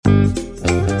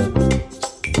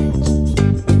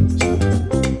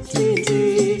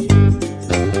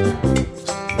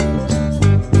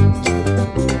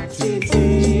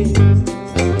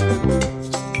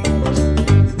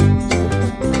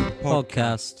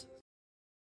podcast.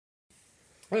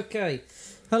 Okay,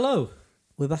 hello.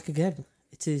 We're back again.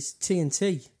 It is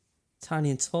TNT, Tiny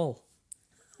and Tall,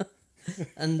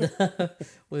 and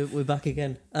we're back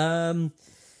again.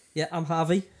 Yeah, I'm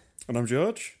Harvey, and I'm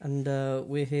George, and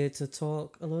we're here to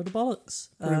talk a load of bollocks.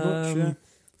 Pretty much, yeah.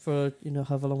 For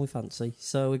however long we fancy.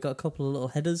 So we've got a couple of little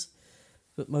headers,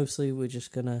 but mostly we're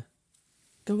just gonna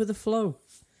go with the flow.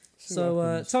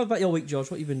 So tell me about your week,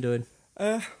 George. What you been doing?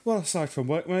 Well, aside from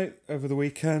work, mate, over the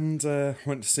weekend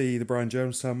went to see the Brian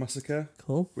Jonestown Massacre.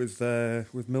 Cool. With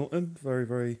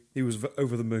Milton. He was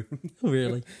over the moon.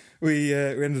 Really? We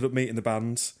ended up meeting the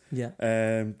bands.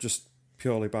 Yeah. Just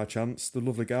purely by chance. The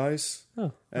lovely guys.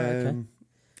 Oh, right, okay.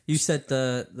 You said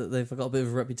that they've got a bit of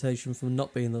a reputation for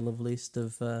not being the loveliest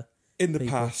of in the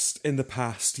people.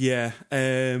 past, yeah.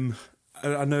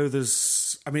 I know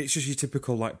it's just your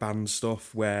typical like band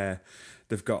stuff where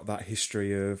they've got that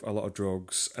history of a lot of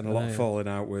drugs and a lot of falling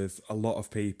out with a lot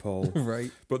of people.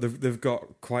 Right. But they've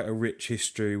got quite a rich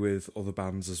history with other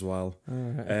bands as well.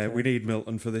 Right, okay. We need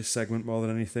Milton for this segment more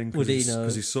than anything. Would he know?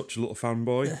 Because he's such a little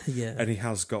fanboy. Yeah. And he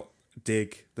has got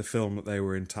Dig, the film that they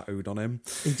were in, tattooed on him.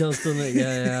 He does, doesn't he?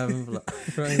 Yeah, I remember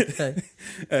that. Right, okay.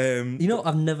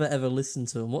 I've never ever listened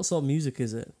to him. What sort of music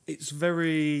is it? It's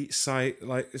very psych.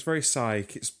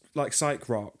 It's like psych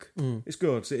rock. It's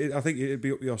good. I think it'd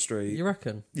be up your street. You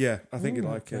reckon? Yeah, I think you'd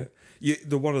like it.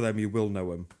 The one of them you will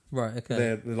know them. Right. Okay.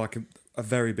 They're like a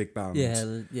very big band.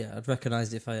 Yeah. I'd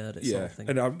recognise it if I heard it. Yeah, sort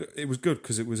of and it was good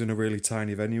because it was in a really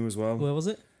tiny venue as well. Where was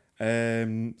it?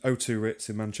 O2 Ritz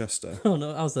in Manchester. Oh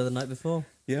no, I was there the night before.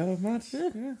 Yeah, mad.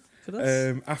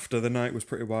 Yeah. After the night was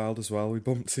pretty wild as well. We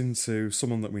bumped into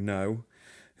someone that we know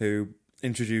who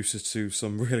introduced us to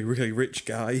some really, really rich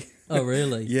guy. Oh,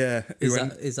 really? Yeah.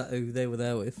 Is that who they were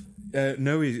there with?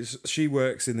 No, she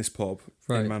works in this pub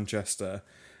in Manchester.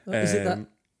 Is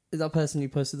that person you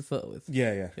posted the photo with?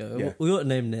 Yeah. We won't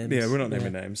name names. Yeah, we're not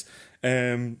naming names.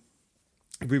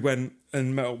 We went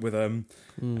and met up with them,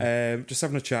 just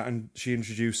having a chat, and she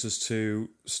introduced us to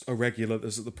a regular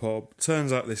that's at the pub.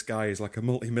 Turns out this guy is like a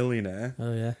multi-millionaire.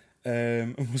 Oh, yeah.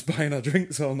 And was buying our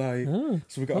drinks all night. Oh,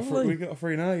 so we got a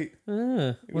free night.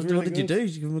 What did you do? Did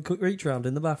you give him a quick reach round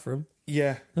in the bathroom?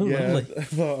 Yeah. Oh, yeah. lovely. I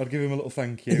thought I'd give him a little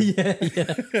thank you. Yeah.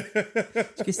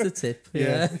 Just the tip.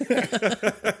 Yeah.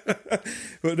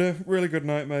 But really good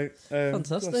night, mate.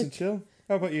 Fantastic. Nice and chill.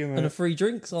 How about you, mate? And a free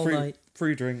drinks all night.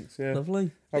 Free drinks, yeah.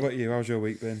 Lovely. How about you? How's your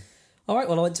week been? All right,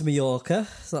 well, I went to Mallorca,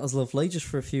 so that was lovely, just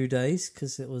for a few days,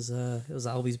 because it was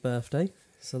Albie's birthday,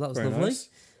 so that was very lovely.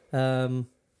 Nice.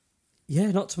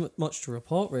 Yeah, not too much to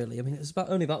report, really. I mean, it was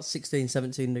only about 16,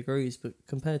 17 degrees, but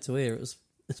compared to here, it's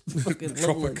fucking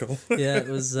tropical. Lovely. Yeah, it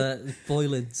was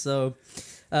boiling. So,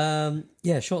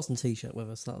 shorts and t-shirt with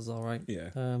us. That was all right.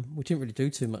 Yeah. We didn't really do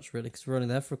too much, really, because we were only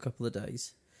there for a couple of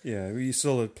days. Yeah, you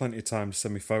still had plenty of time to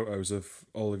send me photos of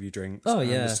all of your drinks and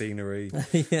the scenery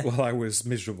while I was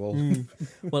miserable.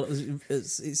 Well, it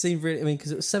seemed really... I mean,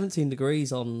 because it was 17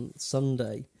 degrees on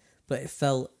Sunday, but it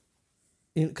felt...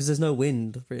 Because there's no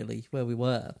wind, really, where we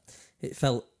were. It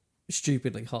felt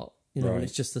stupidly hot, right. when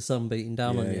it's just the sun beating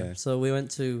down on you. Yeah. So we went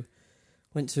to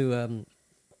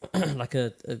like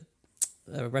a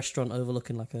restaurant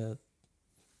overlooking like the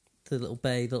little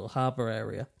bay, little harbour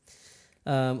area.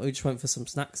 We just went for some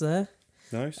snacks there.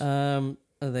 Nice. And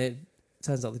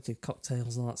turns out they did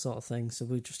cocktails and all that sort of thing. So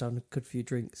we just had a good few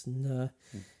drinks and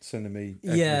sending me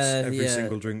every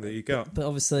single drink that you got. But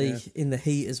obviously in the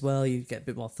heat as well, you get a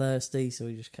bit more thirsty. So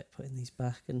we just kept putting these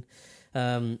back, and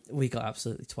we got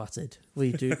absolutely twatted. We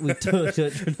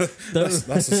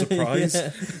that's a surprise.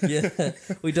 Yeah.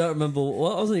 We don't remember.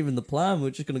 Well, it wasn't even the plan. We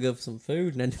were just going to go for some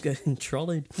food and end up getting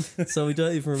trolleyed. So we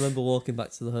don't even remember walking back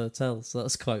to the hotel. So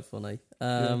that's quite funny.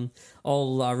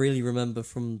 All I really remember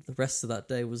from the rest of that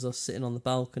day was us sitting on the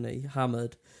balcony,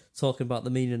 hammered, talking about the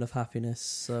meaning of happiness.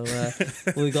 So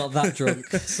we got that drunk.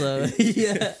 So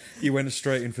yeah, you went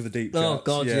straight in for the deep. Oh chats.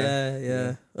 God,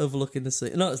 yeah. Overlooking the sea.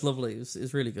 No, it's lovely. It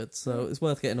was really good. So it's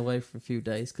worth getting away for a few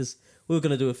days, because we were going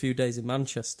to do a few days in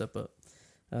Manchester, but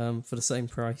for the same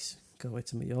price, go away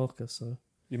to Mallorca. So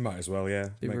you might as well, yeah.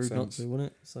 Be Makes rude sense. not to,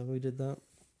 wouldn't it? So we did that.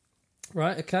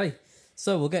 Right. Okay.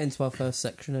 So we'll get into our first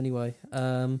section anyway.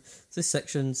 This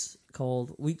section's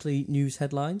called Weekly News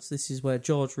Headlines. This is where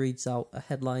George reads out a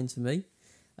headline to me,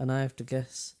 and I have to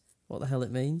guess what the hell it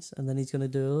means, and then he's going to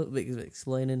do a little bit of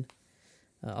explaining.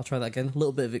 I'll try that again. A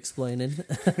little bit of explaining.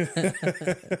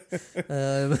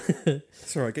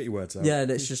 It's all right. Get your words out. Yeah,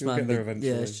 and it's just You'll get there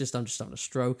eventually. I'm just having a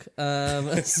stroke.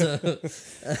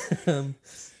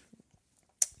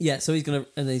 Yeah, so he's gonna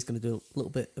do a little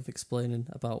bit of explaining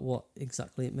about what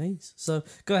exactly it means. So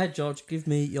go ahead, George. Give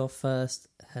me your first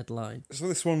headline. So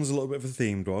this one's a little bit of a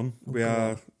themed one. We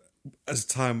are,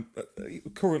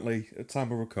 currently at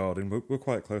time of recording, we're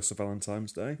quite close to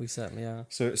Valentine's Day. We certainly are.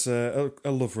 So it's a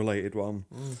love related one.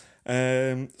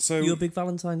 So you a big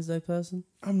Valentine's Day person?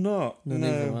 I'm not. No,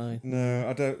 neither am I. No,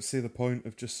 I don't see the point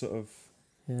of just sort of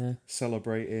Yeah.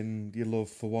 celebrating your love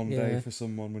for one day for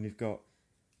someone when you've got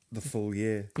the full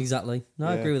year. Exactly. No,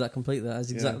 I agree with that completely. That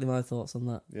is exactly my thoughts on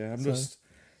that. Yeah, I'm just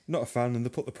not a fan, and they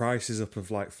put the prices up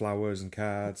of like flowers and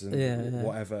cards and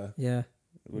whatever. Yeah.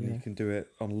 When you can do it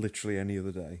on literally any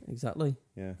other day. Exactly.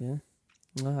 Yeah. Yeah.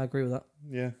 No, I agree with that.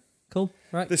 Yeah. Cool.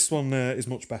 Right. This one is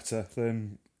much better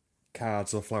than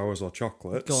cards or flowers or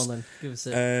chocolates. Go on then. Give us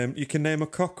it. You can name a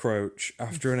cockroach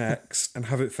after an ex and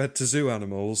have it fed to zoo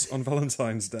animals on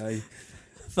Valentine's Day.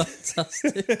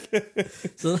 Fantastic.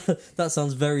 So that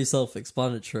sounds very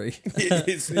self-explanatory.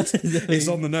 It's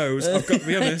on the nose, I've got to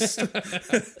be honest.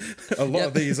 A lot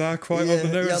of these are quite on the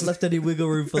nose. You haven't left any wiggle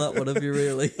room for that one, have you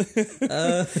really?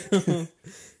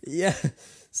 Yeah.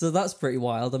 So that's pretty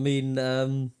wild. I mean,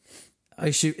 I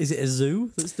assume, is it a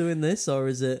zoo that's doing this, or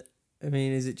is it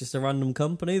just a random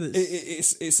company that's...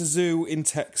 It's a zoo in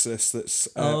Texas that's...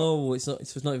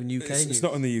 it's not even UK news. It's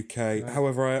not in the UK. Right.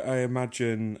 However, I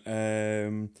imagine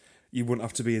you wouldn't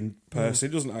have to be in person.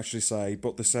 It doesn't actually say,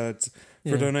 but they said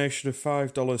for a donation of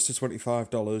 $5 to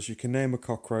 $25, you can name a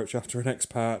cockroach after an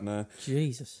ex-partner.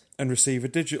 Jesus. And receive a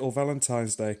digital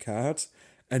Valentine's Day card.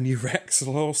 And your ex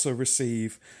will also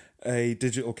receive a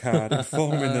digital card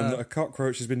informing them that a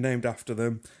cockroach has been named after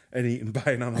them and eaten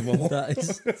by an animal. That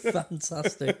is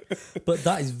fantastic. But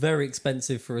that is very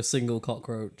expensive for a single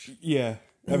cockroach. Yeah.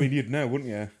 I mean, you'd know, wouldn't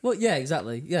you? Well, yeah,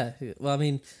 exactly. Yeah. Well, I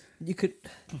mean, you could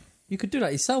do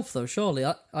that yourself, though, surely.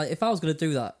 If I was going to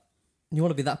do that, you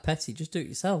want to be that petty, just do it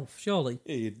yourself, surely.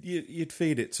 Yeah, you'd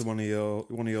feed it to one of your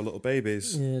little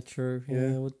babies. Yeah, true.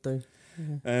 Yeah, I would do.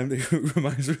 Yeah. It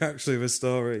reminds me actually of a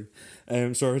story.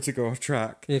 Sorry to go off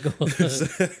track. Yeah, go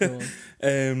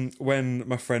on. When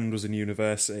my friend was in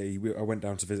university, I went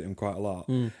down to visit him quite a lot.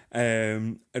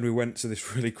 And we went to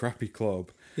this really crappy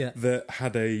club that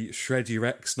had a shred your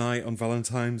ex night on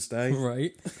Valentine's Day.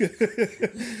 Right.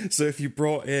 So if you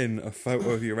brought in a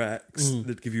photo of your ex,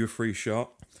 they'd give you a free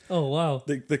shot. Oh, wow.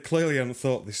 They clearly hadn't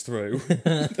thought this through.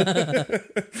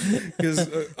 Because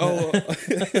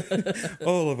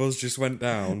all of us just went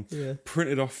down,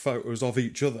 printed off photos of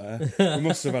each other. We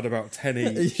must have had about 10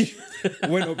 each.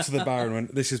 Went up to the bar and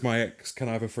went, "This is my ex, can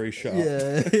I have a free shot?"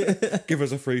 Yeah. Give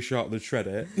us a free shot, they'd shred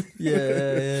it.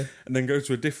 Yeah. And then go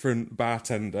to a different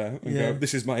bartender and go,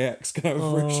 "This is my ex, can I have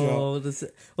a free shot?"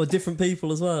 Or different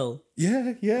people as well.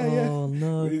 Yeah. Oh,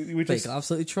 no. We just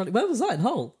absolutely trolley. Where was that, in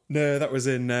Hull? No, that was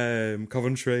in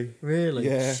Coventry. Really?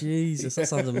 Yeah. Jesus, that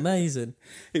sounds amazing.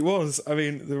 It was. I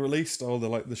mean, they released all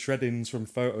the shreddings from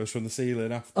photos from the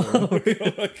ceiling after. Oh,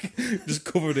 really? Just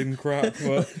covered in crap.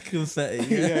 But, confetti.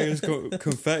 Yeah, it was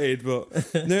confettied, but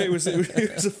no, it was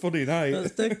a funny night.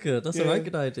 That's dead good. That's a right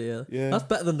good idea. Yeah. That's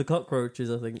better than the cockroaches,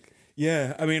 I think.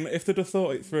 Yeah, I mean, if they'd have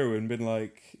thought it through and been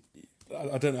like,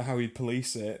 I don't know how he'd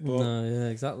police it, but no, yeah,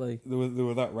 exactly. They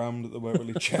were that rammed that they weren't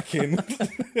really checking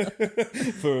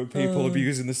for people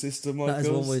abusing the system like us.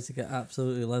 That is one way to get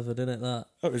absolutely levered, isn't it?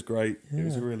 That was great. Yeah. It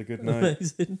was a really good night.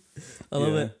 Amazing. I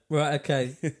love it. Right,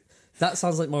 okay. That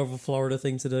sounds like more of a Florida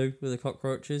thing to do with the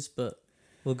cockroaches, but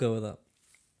we'll go with that.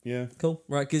 Yeah. Cool.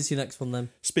 Right, give us your next one then.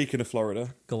 Speaking of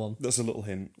Florida, go on. That's a little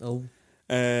hint. Oh.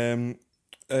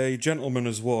 A gentleman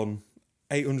has won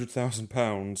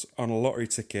 £800,000 on a lottery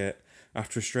ticket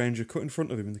after a stranger cut in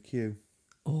front of him in the queue.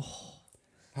 Oh.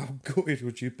 How gutted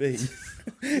would you be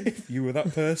if you were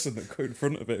that person that cut in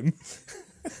front of him?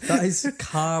 That is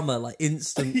karma, like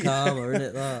instant karma, isn't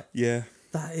it, that? Yeah.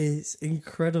 That is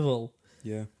incredible.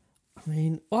 Yeah. I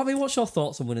mean, what's your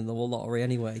thoughts on winning the lottery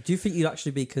anyway? Do you think you'd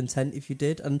actually be content if you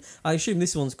did? And I assume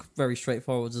this one's very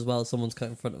straightforward as well. Someone's cut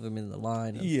in front of him in the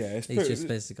line. Yeah. He's just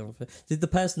basically gone for it. Did the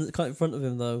person that cut in front of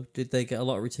him, though, did they get a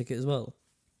lottery ticket as well?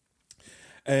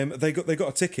 They got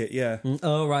a ticket, yeah.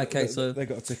 Oh, right, okay, so they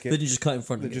got a ticket. They didn't just cut in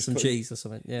front and get some cheese or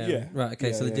something. Yeah. Right,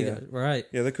 okay, so they did get it. Right.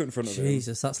 Yeah, they cut in front of him.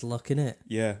 Jesus, that's luck, innit?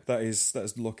 Yeah, that's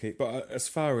lucky. But as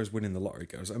far as winning the lottery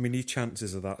goes, I mean, your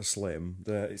chances of that are slim.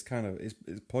 It's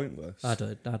pointless. I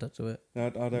don't do it. I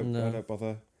don't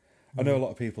bother. I know a lot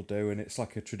of people do, and it's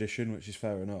like a tradition, which is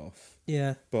fair enough.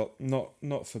 Yeah. But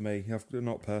not for me.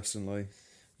 Not personally.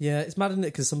 Yeah, it's mad, isn't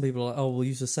it? Because some people are like, we'll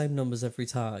use the same numbers every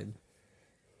time.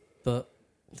 But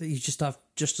you just have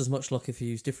just as much luck if you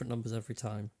use different numbers every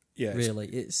time. Yeah, really,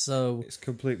 it's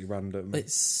completely random.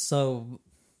 It's so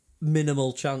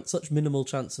minimal chance, such minimal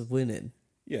chance of winning.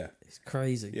 Yeah, It's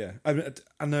crazy. yeah.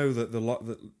 I know that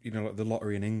like the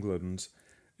lottery in England,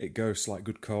 it goes to like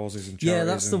good causes and charities. Yeah,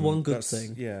 that's the one good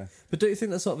thing. Yeah, But don't you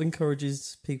think that sort of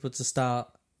encourages people to start?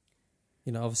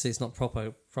 Obviously it's not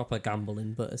proper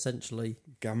gambling, but essentially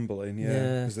gambling.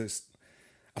 Yeah, because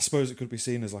I suppose it could be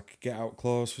seen as like a get out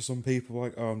clause for some people.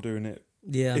 Like, oh, I'm doing it.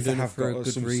 Yeah, I'm if doing I it have for a got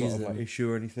good some reason. sort of like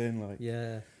issue or anything, like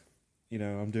Yeah.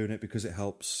 I'm doing it because it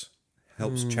helps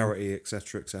charity,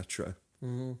 etc., etc.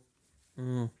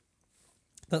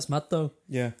 That's mad though.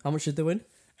 Yeah. How much did they win?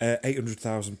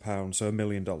 £800,000, so $1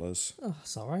 million. Oh,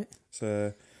 that's all right.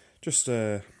 So just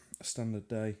a standard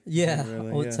day. Yeah,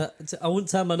 Really, I wouldn't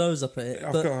turn my nose up at it.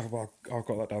 I've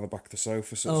got that down the back of the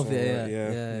sofa. So Oh, it's all right.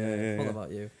 yeah. What yeah.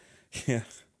 about you? Yeah.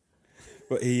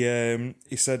 But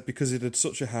he said because he'd had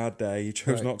such a hard day, he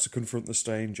chose not to confront the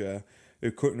stranger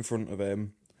who cut in front of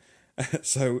him.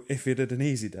 So if he'd had an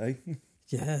easy day,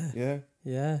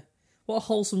 yeah. What a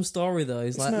wholesome story though.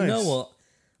 He's like, nice. You know what?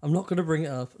 I'm not going to bring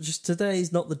it up. Just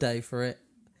today's not the day for it.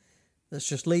 Let's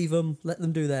just leave them, let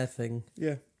them do their thing.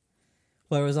 Yeah.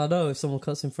 Whereas I know if someone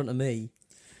cuts in front of me,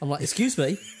 I'm like, excuse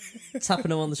me, tapping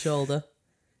them on the shoulder.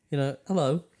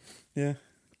 Hello. Yeah.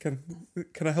 Can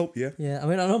I help you? Yeah, I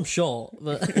mean, I know I'm short,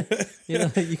 but you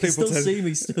can still see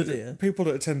me stood here. People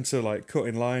that tend to like cut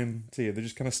in line to you, they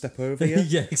just kind of step over you.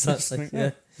 Yeah, exactly. Think,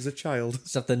 yeah, as a child,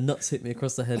 just have their nuts hit me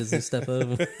across the head as they step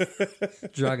over,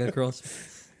 drag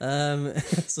across.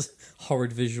 It's a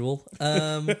horrid visual.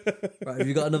 Right, have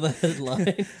you got another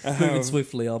headline? Moving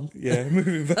swiftly on. Yeah,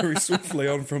 moving very swiftly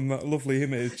on from that lovely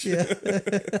image. Yeah.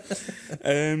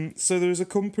 So there is a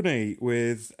company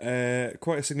with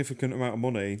quite a significant amount of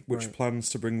money which plans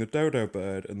to bring the dodo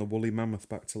bird and the woolly mammoth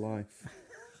back to life.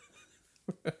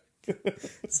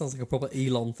 Sounds like a proper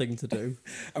Elon thing to do.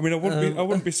 I mean, I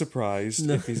wouldn't be surprised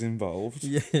if he's involved.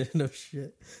 Yeah, no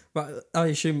shit. Right, I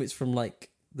assume it's from like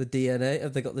the DNA.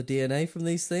 Have they got the DNA from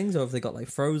these things, or have they got like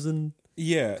frozen?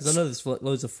 Yeah, because I know there's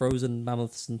loads of frozen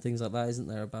mammoths and things like that, isn't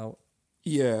there? About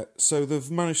so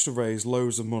they've managed to raise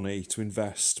loads of money to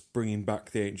invest bringing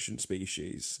back the ancient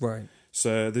species. Right.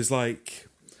 So there's like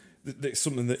it's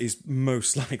something that is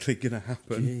most likely going to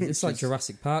happen. It's like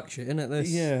Jurassic Park shit, isn't it? This.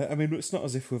 Yeah, I mean, it's not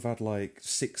as if we've had like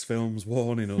 6 films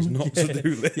warning us not to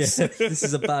do this. Yeah, this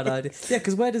is a bad idea. Yeah,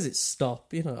 because where does it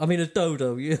stop? I mean, a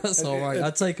dodo, that's all right.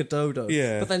 I'd take a dodo.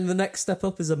 Yeah. But then the next step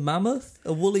up is a mammoth,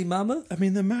 a woolly mammoth. I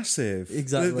mean, they're massive.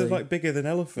 Exactly. They're like bigger than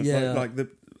elephants. Yeah. Like the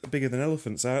bigger than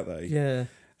elephants, aren't they? Yeah.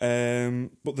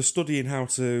 But they're studying how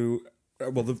to.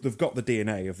 Well, they've got the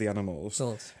DNA of the animals,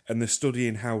 and they're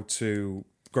studying how to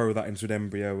grow that into an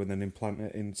embryo and then implant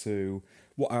it into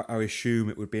what I assume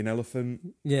it would be an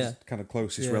elephant. Yeah. It's kind of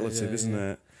closest relative, isn't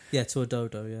it? Yeah, to a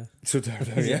dodo, yeah. To a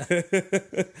dodo, yeah.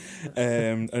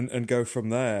 And go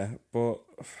from there. But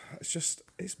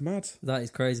it's mad. That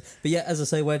is crazy. But yeah, as I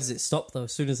say, where does it stop though?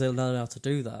 As soon as they learn how to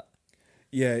do that.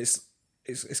 Yeah, it's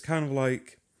kind of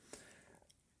like,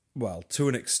 well, to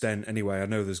an extent anyway. I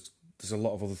know there's a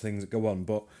lot of other things that go on,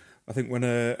 but I think when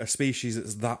a species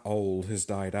that's that old has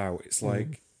died out, it's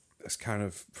like it's kind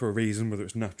of for a reason, whether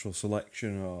it's natural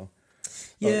selection or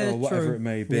whatever it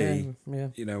may be. Yeah.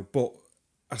 But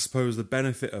I suppose the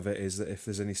benefit of it is that if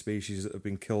there's any species that have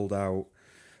been killed off,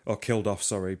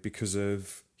 because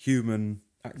of human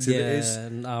activities,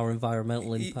 and our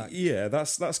environmental impact. Yeah,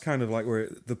 that's kind of like where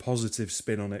the positive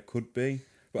spin on it could be.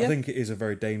 But I think it is a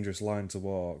very dangerous line to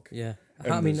walk. Yeah.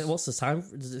 I mean, what's the time?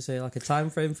 Does it say like a time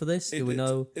frame for this? Do we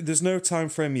know? There's no time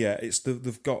frame yet.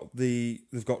 They've got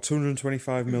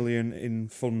 225 million in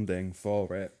funding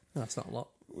for it. That's not a lot.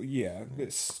 Yeah,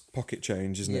 it's pocket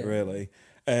change, isn't it? Really,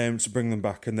 to bring them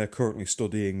back, and they're currently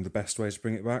studying the best ways to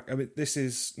bring it back. I mean, this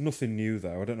is nothing new,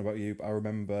 though. I don't know about you, but I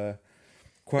remember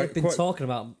they've been talking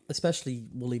about, especially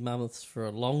woolly mammoths, for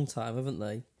a long time, haven't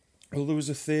they? Well, there was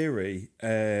a theory.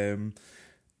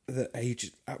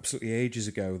 Absolutely ages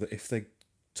ago, that if they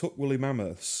took woolly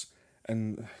mammoths,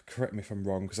 and correct me if I'm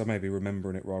wrong because I may be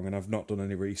remembering it wrong and I've not done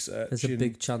any research. There's a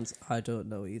big chance I don't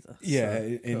know either.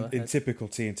 Yeah, so in typical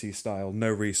TNT style, no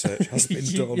research has been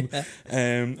done.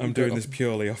 I'm doing this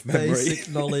purely off memory. Basic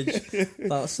knowledge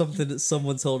about something that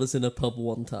someone told us in a pub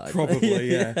one time.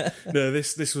 Probably, yeah. No,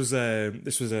 this was one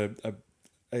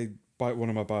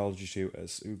of my biology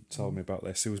tutors who told me about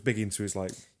this. He was big into his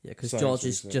because George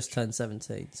has just turned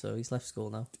 17, so he's left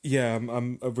school now. Yeah,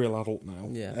 I'm a real adult now.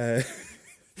 Yeah.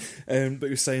 But he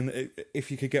was saying that if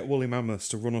you could get woolly mammoths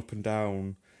to run up and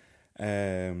down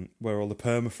where all the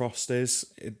permafrost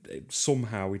is,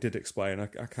 somehow, he did explain, I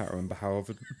can't remember how, I've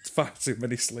had far too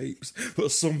many sleeps,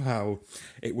 but somehow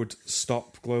it would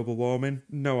stop global warming.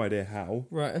 No idea how.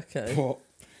 Right, okay. But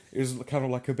it was kind of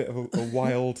like a bit of a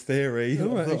wild theory that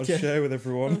I thought I'd share with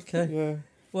everyone. Okay. Yeah.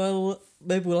 Well,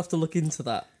 maybe we'll have to look into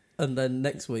that. And then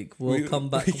next week we'll come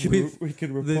back with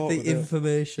the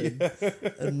information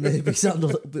and maybe sound a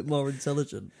little bit more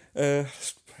intelligent.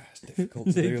 It's difficult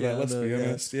to do that, let's be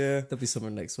honest. Yeah. There'll be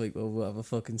someone next week where we'll have a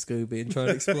fucking Scooby and try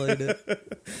and explain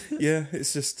it. Yeah,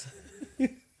 it's just...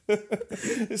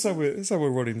 it's how we're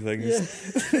running things.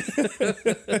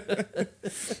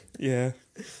 Yeah.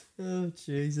 Oh,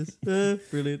 Jesus.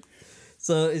 Brilliant.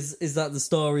 So is that the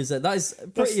stories? That is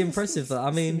pretty impressive. That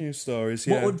I mean, new stories.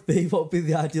 Yeah. What would be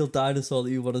the ideal dinosaur that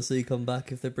you want to see come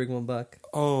back if they bring one back?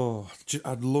 Oh,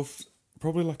 I'd love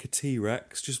probably like a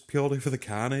T-Rex, just purely for the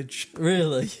carnage.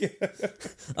 Really? Yeah.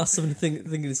 That's something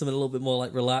thinking of something a little bit more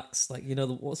like relaxed, like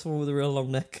what's the one with a real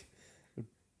long neck?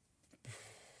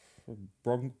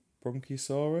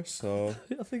 Bronchiosaurus, or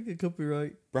I think it could be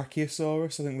right.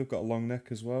 Brachiosaurus. I think they've got a long neck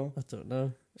as well. I don't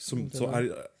know.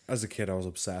 As a kid, I was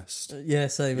obsessed. Yeah,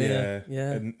 same here.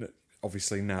 Yeah. And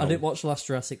obviously now... I didn't watch the last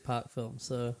Jurassic Park film,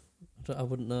 so I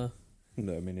wouldn't know.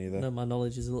 No, me neither. No, my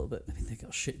knowledge is a little bit... I mean, they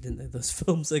got shit, didn't they? Those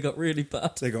films, they got really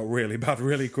bad. They got really bad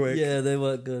really quick. Yeah, they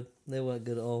weren't good. They weren't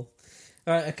good at all.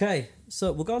 All right, okay.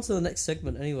 So we'll go on to the next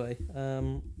segment anyway.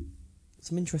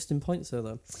 Some interesting points there,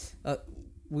 though.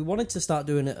 We wanted to start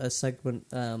doing a segment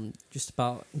just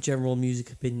about general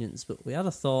music opinions, but we had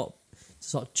a thought to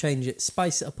sort of change it,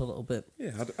 spice it up a little bit.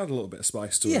 Yeah, add a little bit of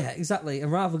spice to it. Yeah, exactly.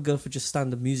 And rather than go for just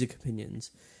standard music opinions,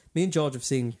 me and George have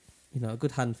seen, a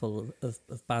good handful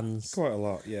of bands. Quite a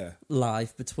lot, yeah.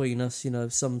 Live between us,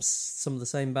 some of the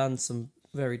same bands, some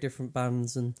very different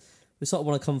bands, and we sort of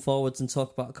want to come forwards and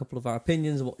talk about a couple of our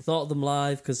opinions and what we thought of them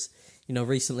live, because,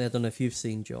 recently, I don't know if you've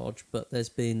seen, George, but there's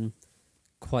been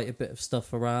quite a bit of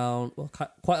stuff around,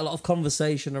 quite a lot of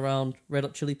conversation around Red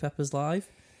Hot Chili Peppers live.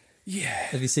 Yeah.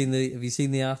 Have you seen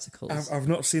the articles? I've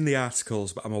not seen the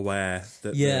articles, but I'm aware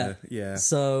that. Yeah.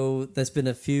 So there's been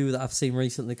a few that I've seen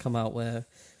recently come out where,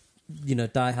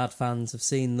 diehard fans have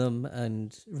seen them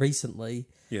and recently,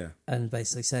 and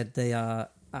basically said they are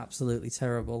absolutely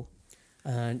terrible.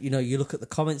 And you look at the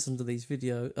comments under these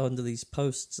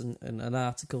posts and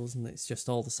articles, and it's just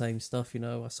all the same stuff.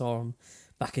 I saw them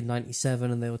back in '97,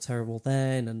 and they were terrible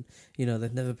then, and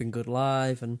they've never been good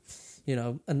live, and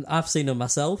and I've seen them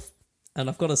myself, and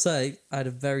I've got to say I had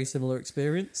a very similar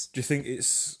experience. Do you think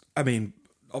it's? I mean,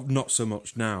 not so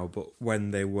much now, but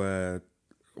when they were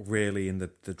really in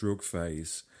the drug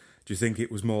phase, do you think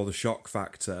it was more the shock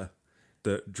factor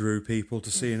that drew people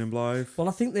to seeing them live? Well,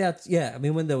 I think they had. Yeah, I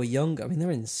mean, when they were younger, I mean, they're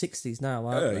in the 60s now,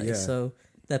 aren't they? Yeah. So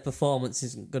their performance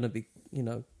isn't going to be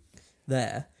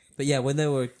there. But yeah, when they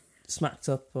were smacked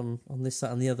up on this,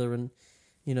 that, and the other, and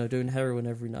doing heroin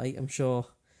every night, I'm sure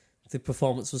the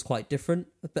performance was quite different.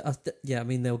 But I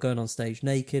mean, they were going on stage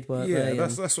naked, weren't they? Yeah,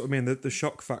 that's what I mean. The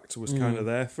shock factor was kind of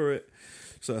there for it.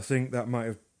 So I think that might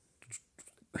have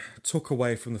took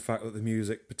away from the fact that the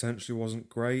music potentially wasn't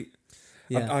great.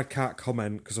 Yeah. I can't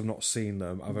comment because I've not seen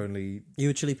them. I've only... You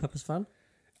a Chili Peppers fan?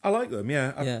 I like them,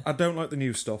 yeah. I don't like the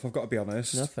new stuff, I've got to be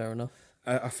honest. No, fair enough.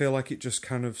 I feel like it just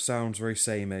kind of sounds very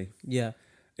samey. Yeah.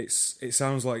 It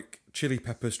sounds like Chili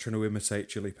Peppers trying to imitate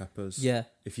Chili Peppers. Yeah.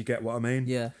 If you get what I mean.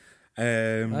 Yeah.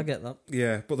 I get that.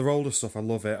 Yeah, but their older stuff, I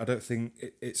love it. I don't think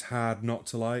it's hard not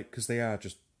to like, because they are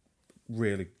just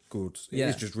really good. Yeah. It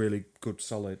is just really good,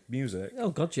 solid music. Oh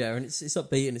god, yeah, and it's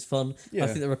upbeat and it's fun. Yeah. I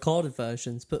think the recorded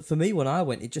versions, but for me, when I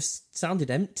went, it just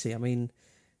sounded empty. I mean,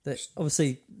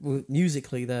 obviously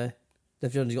musically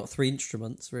they've only got 3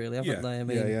 instruments, really, haven't they? I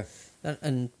mean,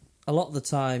 and a lot of the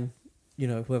time,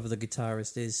 whoever the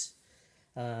guitarist is,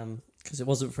 because it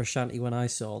wasn't for Ashanti when I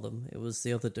saw them, it was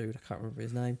the other dude. I can't remember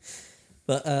his name,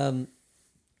 but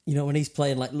when he's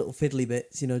playing like little fiddly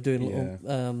bits, doing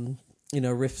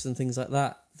little riffs and things like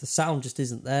that, the sound just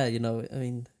isn't there. I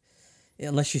mean,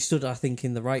 unless you stood, I think,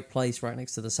 in the right place, right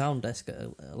next to the sound desk at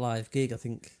a live gig, I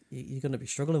think you're going to be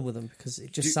struggling with them because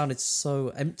it just sounded so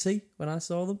empty when I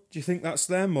saw them. Do you think that's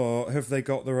them, or have they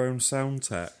got their own sound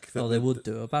tech? They would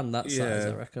do a band that size,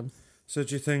 I reckon. So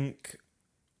do you think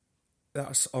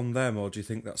that's on them, or do you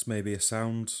think that's maybe a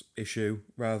sound issue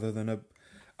rather than a...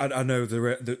 I know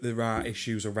there are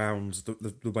issues around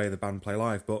the way the band play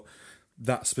live, but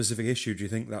that specific issue, do you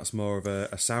think that's more of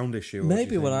a sound issue?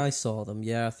 Maybe when I saw them,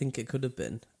 I think it could have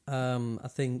been. I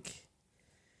think...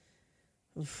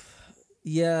 I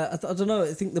don't know.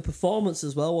 I think the performance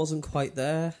as well wasn't quite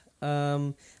there.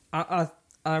 I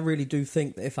really do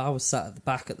think that if I was sat at the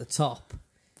back at the top,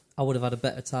 I would have had a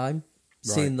better time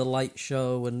seeing the light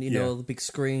show and the big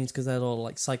screens, because they had all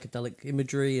like psychedelic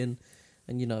imagery and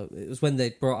and it was when they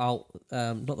brought out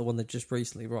not the one they just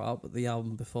recently brought out, but the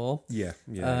album before. Yeah.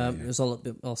 It was all a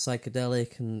bit more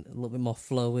psychedelic and a little bit more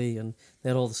flowy, and they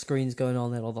had all the screens going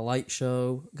on, they had all the light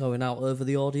show going out over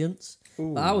the audience.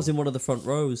 But I was in one of the front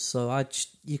rows, so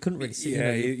you couldn't really see.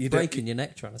 You're breaking your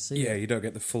neck trying to see. Yeah, you don't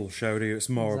get the full show, do you? It's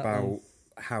more about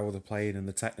how they're playing and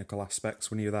the technical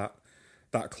aspects when you're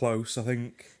that close, I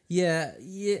think. Yeah,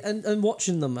 and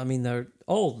watching them, I mean, they're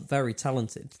all very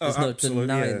talented. There's no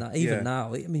denying that. Even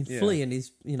now, I mean, Flea in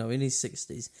his in his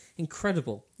 60s,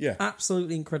 incredible. Yeah,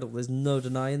 absolutely incredible. There's no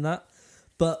denying that.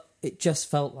 But it just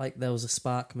felt like there was a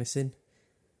spark missing.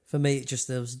 For me,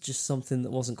 there was just something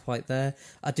that wasn't quite there.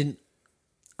 I didn't.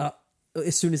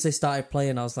 As soon as they started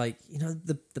playing, I was like,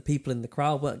 the people in the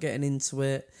crowd weren't getting into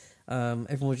it.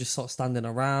 Everyone was just sort of standing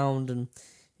around and.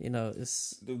 There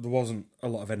wasn't a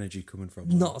lot of energy coming from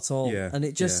them. Not at all. Yeah, and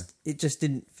it just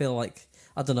didn't feel like,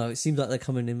 I don't know, it seems like they're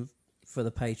coming in for the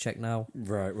paycheck now.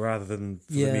 Right, rather than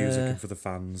for the music and for the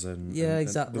fans and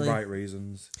exactly. And the right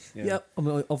reasons. Yeah, I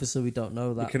mean, obviously we don't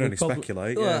know that. We can only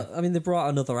speculate, I mean, they brought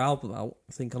another album out.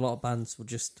 I think a lot of bands would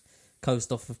just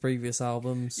coast off of previous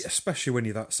albums. Yeah, especially when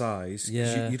you're that size.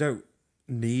 Yeah. You don't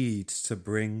need to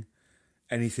bring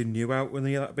anything new out when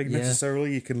you're that big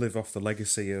necessarily. You can live off the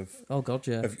legacy of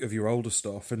of your older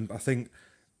stuff, and I think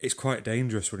it's quite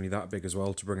dangerous when you're that big as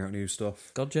well to bring out new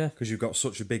stuff. Because you've got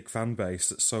such a big fan base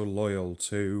that's so loyal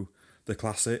to the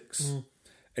classics,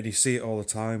 and you see it all the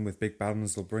time with big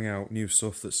bands. They'll bring out new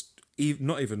stuff that's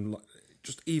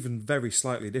even very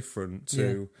slightly different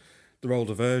to their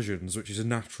older versions, which is a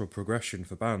natural progression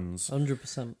for bands.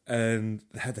 100%. And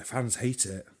the fans hate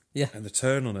it. Yeah. And they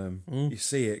turn on him. You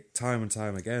see it time and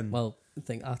time again. Well, I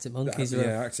think Arctic Monkeys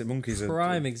Arctic Monkeys are a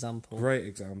prime example. Great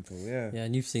example, yeah. Yeah,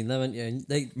 and you've seen them, haven't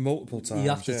you? Multiple times. You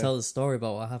have to tell the story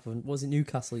about what happened. Was it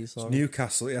Newcastle you saw?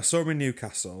 Newcastle, yeah. I saw them in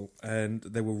Newcastle, and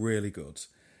they were really good.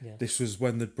 Yeah. This was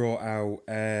when they brought out...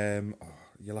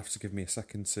 you'll have to give me a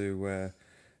second to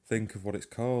think of what it's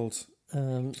called.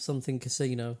 Something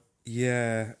Casino.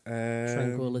 Yeah.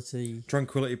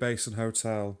 Tranquility Base and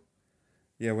Hotel.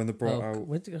 Yeah, when they brought out...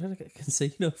 Where did I get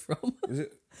Casino from? Is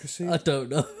it Casino? I don't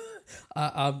know.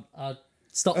 I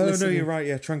stopped listening. Oh, no, you're right,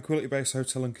 yeah. Tranquility Base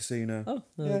Hotel and Casino. Oh,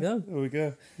 there we go. There we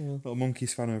go. Yeah. Little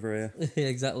Monkeys fan over here. Yeah,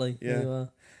 exactly. Yeah.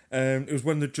 It was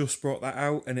when they just brought that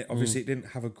out, and it didn't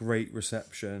have a great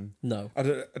reception. No.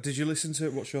 Did you listen to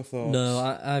it? What's your thoughts? No,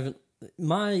 I haven't.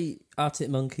 My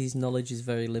Arctic Monkeys knowledge is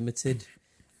very limited.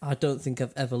 I don't think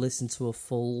I've ever listened to a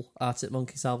full Arctic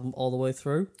Monkeys album all the way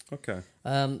through. Okay.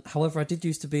 However, I did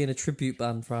used to be in a tribute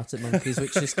band for Arctic Monkeys,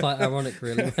 which is quite ironic,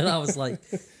 really, when I was like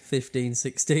 15,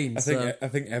 16. I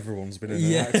think everyone's been in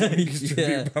an Arctic Monkeys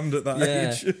tribute band at that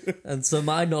age. And so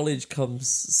my knowledge comes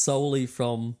solely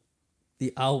from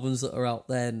the albums that are out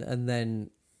then, and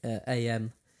then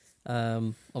AM,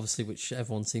 obviously, which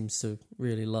everyone seems to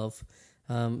really love.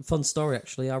 Fun story,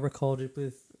 actually. I recorded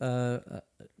with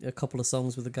a couple of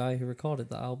songs with a guy who recorded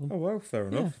that album. Oh, well, fair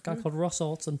enough. A guy called Ross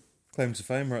Orton. Claim to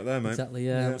fame right there, mate. Exactly,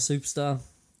 yeah. Superstar.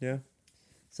 Yeah.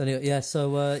 So anyway,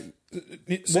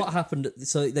 what happened?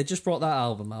 So they just brought that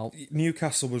album out.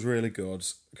 Newcastle was really good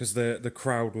because the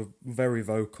crowd were very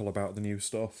vocal about the new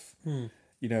stuff.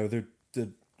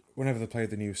 Whenever they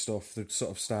played the new stuff, they'd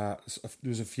sort of start... There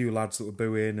was a few lads that were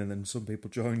booing, and then some people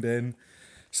joined in.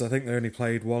 So I think they only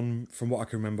played from what I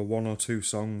can remember, 1 or 2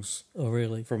 songs. Oh,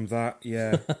 really? From that,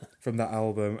 yeah, from that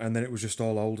album. And then it was just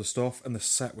all older stuff, and the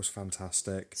set was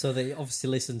fantastic. So they obviously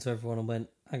listened to everyone and went,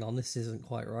 hang on, this isn't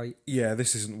quite right. Yeah,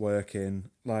 this isn't working.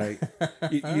 Like,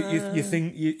 you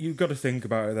think... You've got to think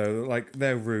about it, though. Like,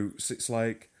 their roots, it's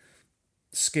like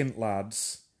skint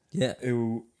lads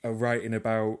who are writing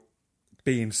about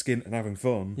being skint and having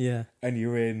fun. Yeah. And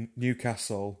you're in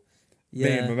Newcastle... Me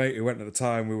and my mate who went at the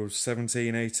time, we were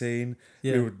 17, 18.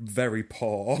 Yeah. We were very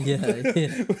poor.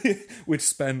 Yeah. We'd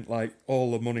spent like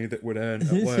all the money that we'd earned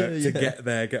at work to get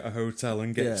there, get a hotel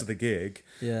and get to the gig.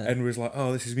 Yeah. And we was like,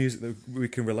 oh, this is music that we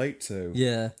can relate to.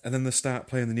 Yeah. And then they start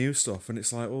playing the new stuff and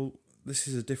it's like, well, this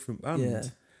is a different band. Yeah.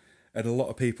 And a lot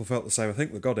of people felt the same. I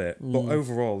think they got it. But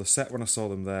overall, the set when I saw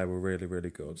them there were really, really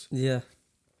good. Yeah.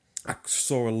 I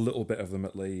saw a little bit of them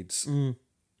at Leeds. And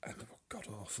they were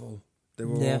god-awful. They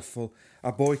were awful.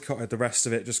 I boycotted the rest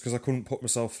of it just because I couldn't put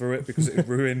myself through it because it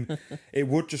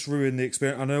would just ruin the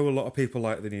experience. I know a lot of people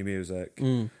like the new music,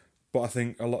 but I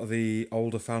think a lot of the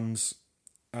older fans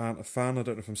aren't a fan. I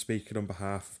don't know if I'm speaking on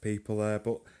behalf of people there,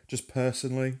 but just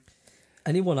personally.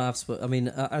 Anyone I've spoken... I mean,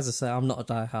 as I say, I'm not a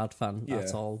die-hard fan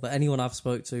at all, but anyone I've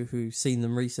spoke to who's seen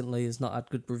them recently has not had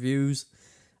good reviews.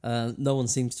 No one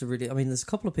seems to really... I mean, there's a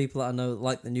couple of people that I know that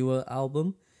like the newer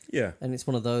album. Yeah. And it's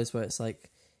one of those where it's like,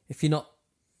 if you're not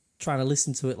trying to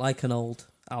listen to it like an old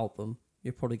album,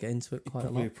 you'll probably get into it quite a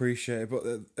lot. Appreciate it, but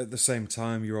at the same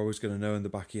time, you're always going to know in the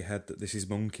back of your head that this is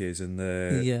Monkeys, and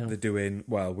they're doing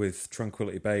well with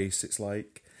Tranquility Base. It's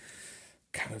like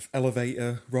kind of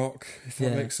elevator rock, if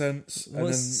that makes sense. Well,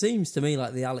 it seems to me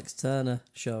like the Alex Turner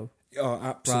show. Oh,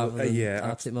 absolutely!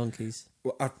 Arctic Monkeys.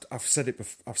 Well, I've said it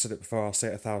before. I'll say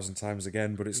it 1,000 times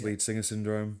again, but it's lead singer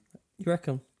syndrome. You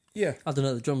reckon? Yeah. I don't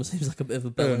know. The drummer seems like a bit of a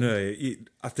Oh bellend. no,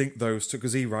 I think those two,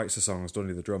 because he writes the songs, doesn't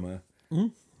he? The drummer.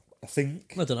 Mm? I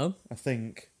think. I don't know. I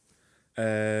think.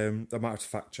 I might have to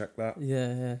fact check that.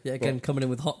 Yeah. Again, coming in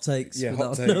with hot takes. Yeah,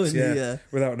 without hot takes. knowing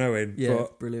without knowing. Yeah,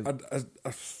 but brilliant.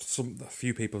 A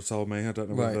few people have told me. I don't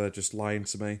know whether they're just lying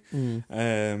to me.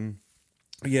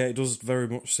 Yeah, it does very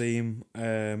much seem.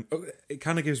 It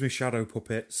kind of gives me Shadow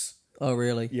Puppets. Oh,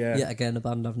 really? Yeah. Yet again, a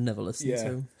band I've never listened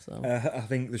to. So. I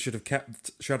think they should have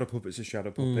kept Shadow Puppets as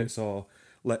Shadow Puppets, or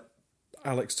let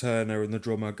Alex Turner and the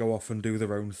drummer go off and do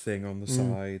their own thing on the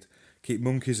side. Keep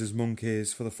Monkeys as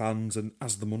Monkeys for the fans and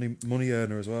as the money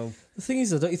earner as well. The thing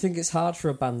is, though, don't you think it's hard for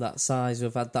a band that size who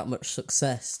have had that much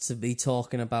success to be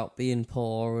talking about being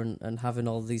poor and having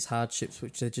all these hardships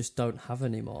which they just don't have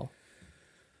anymore?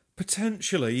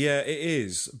 Potentially, yeah, it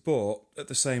is. But at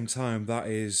the same time, that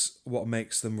is what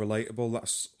makes them relatable.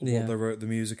 That's what they wrote the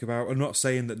music about. I'm not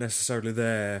saying that necessarily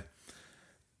their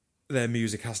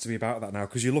music has to be about that now,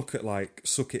 because you look at like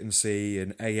Suck It and See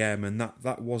and AM, and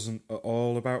that wasn't at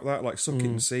all about that. Like Suck It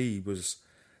and See was,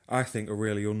 I think, a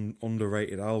really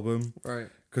underrated album. Right.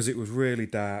 Because it was really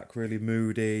dark, really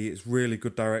moody. It's really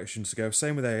good direction to go.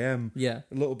 Same with AM. Yeah.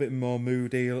 A little bit more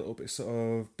moody, a little bit sort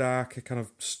of darker, kind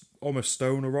of almost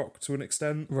stoner rock to an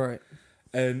extent. Right.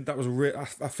 And that was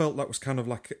I felt that was kind of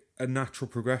like a natural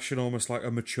progression, almost like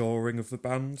a maturing of the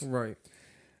band. Right.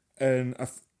 And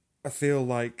I feel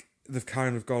like they've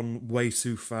kind of gone way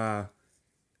too far,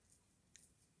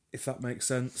 if that makes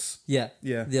sense. Yeah.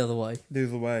 Yeah. The other way. The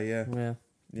other way, yeah.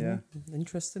 Yeah.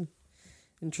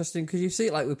 Interesting, because you see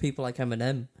it like with people like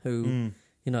Eminem, who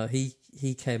you know he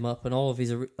came up and all of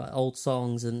his old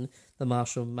songs and the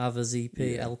Marshall Mathers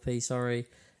LP,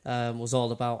 was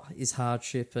all about his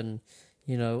hardship and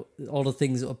you know all the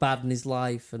things that were bad in his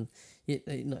life, and you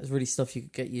know, it's really stuff you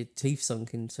could get your teeth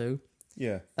sunk into.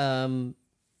 Yeah. And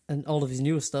all of his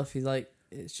newer stuff, he's like,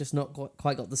 it's just not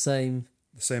quite got the same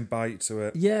bite to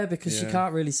it. Yeah, because you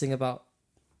can't really sing about,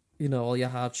 you know, all your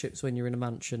hardships when you're in a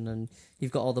mansion and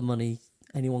you've got all the money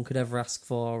anyone could ever ask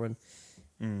for. And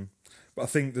But I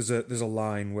think there's a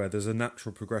line where there's a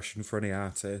natural progression for any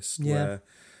artist, where,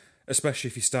 especially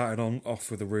if you're starting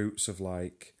off with the roots of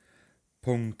like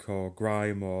punk or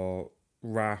grime or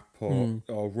rap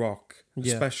or rock,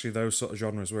 especially those sort of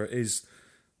genres where it is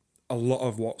a lot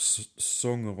of what's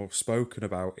sung or spoken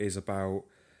about is about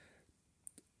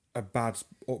a bad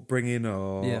upbringing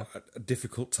or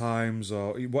difficult times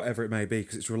or whatever it may be,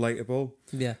 because it's relatable.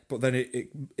 Yeah. But then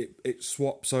it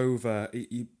swaps over.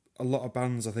 A lot of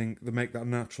bands, I think, they make that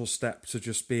natural step to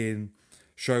just being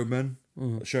showmen,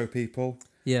 show people.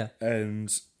 Yeah.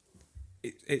 And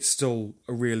it's still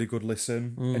a really good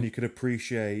listen, and you can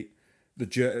appreciate the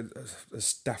journey,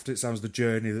 as daft it sounds, the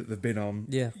journey that they've been on.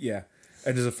 Yeah. Yeah.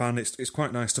 And as a fan, it's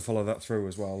quite nice to follow that through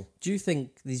as well. Do you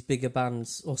think these bigger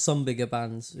bands, or some bigger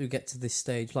bands who get to this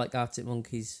stage, like Arctic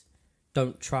Monkeys,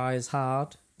 don't try as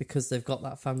hard because they've got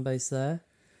that fan base there,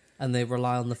 and they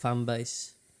rely on the fan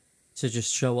base to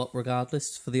just show up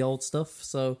regardless for the old stuff?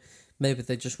 So maybe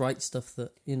they just write stuff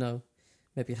that, you know,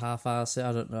 maybe half-arse it.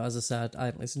 I don't know. As I said, I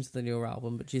haven't listened to the newer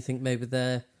album, but do you think maybe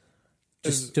they're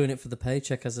just doing it for the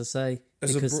paycheck, as I say,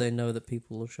 because they know that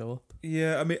people will show up?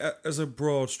 Yeah, I mean, as a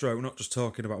broad stroke, not just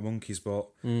talking about Monkeys, but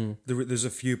there's a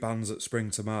few bands that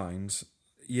spring to mind.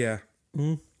 Yeah,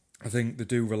 I think they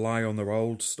do rely on their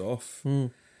old stuff,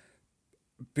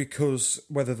 because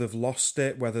whether they've lost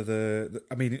it, whether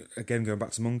I mean, again, going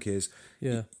back to Monkeys,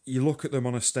 you look at them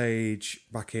on a stage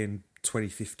back in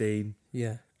 2015,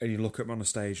 and you look at them on a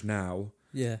stage now,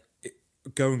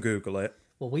 go and Google it.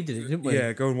 Well, we did it, didn't we?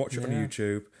 Yeah, go and watch it on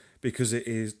YouTube, because it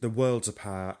is the worlds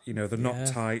apart. You know, they're not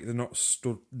tight. They're not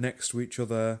stood next to each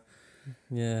other.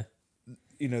 Yeah.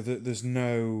 You know, there's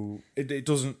no... It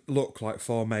doesn't look like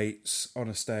four mates on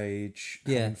a stage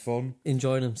having fun.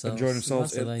 Enjoying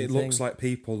themselves. It looks like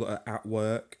people that are at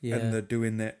work and they're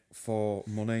doing it for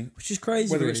money. Which is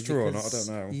crazy. Whether really, it's true or not, I don't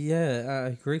know. Yeah, I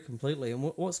agree completely. And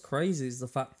what's crazy is the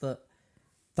fact that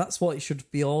that's what it should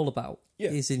be all about,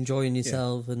 is enjoying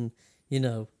yourself and... You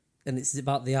know, and it's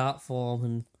about the art form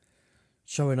and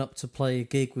showing up to play a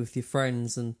gig with your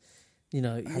friends, and you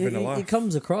know, it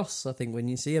comes across, I think, when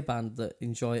you see a band that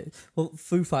enjoy it. Well,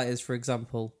 Foo Fighters, for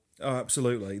example. Oh,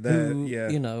 absolutely.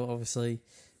 You know, obviously,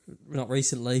 not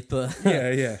recently, but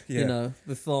yeah. you know,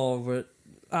 before were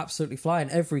absolutely flying.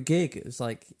 Every gig, it was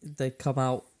like they'd come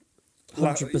out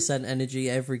 100% energy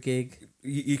every gig.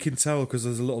 You can tell because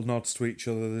there's a little nods to each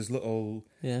other. There's little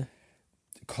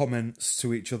comments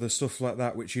to each other, stuff like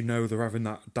that, which you know they're having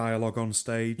that dialogue on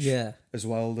stage as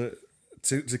well, that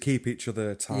to keep each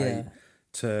other tight,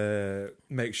 to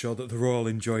make sure that they're all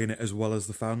enjoying it as well as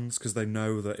the fans, because they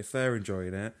know that if they're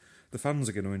enjoying it, the fans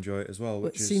are going to enjoy it as well.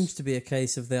 It seems to be a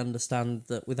case of they understand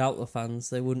that without the fans,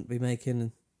 they wouldn't be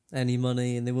making any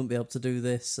money and they wouldn't be able to do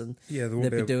this, and they'd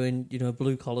be doing, you know,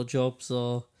 blue collar jobs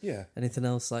or anything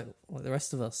else like the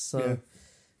rest of us. So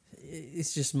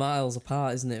it's just miles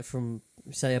apart, isn't it, from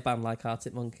say a band like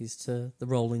Arctic Monkeys to the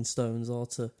Rolling Stones or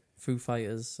to Foo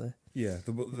Fighters. So,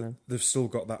 they've still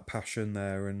got that passion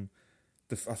there, and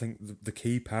I think the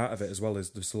key part of it as well is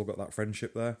they've still got that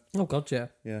friendship there. Oh God, yeah.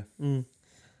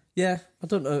 Yeah, I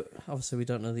don't know. Obviously, we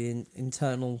don't know the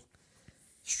internal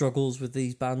struggles with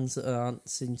these bands that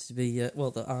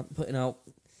that aren't putting out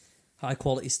high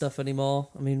quality stuff anymore.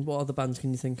 I mean, what other bands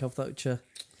can you think of which have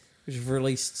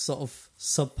released sort of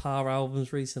subpar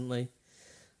albums recently?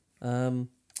 It'd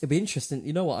be interesting.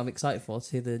 You know what I'm excited for? To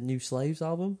hear the new Slaves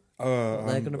album. Oh,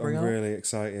 I'm really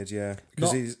excited. Yeah,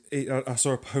 because I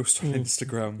saw a post on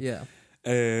Instagram.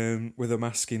 With them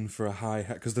asking for a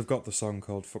hi-hat, because they've got the song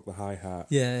called "Fuck the Hi-Hat."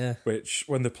 Which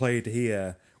when they played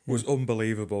here was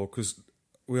unbelievable, because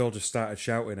we all just started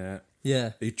shouting it.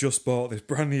 He just bought this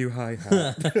brand new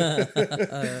hi-hat.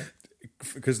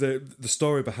 Because the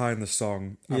story behind the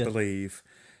song, I believe,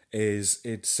 is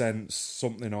it sent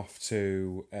something off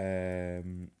to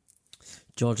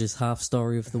George's half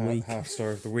story of the week. Half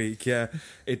story of the week, yeah.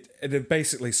 It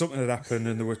basically something had happened,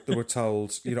 and they were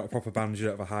told, "You're not a proper band, you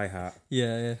don't have a hi-hat."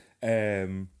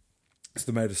 So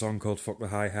they made a song called "Fuck the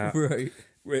Hi-Hat," right?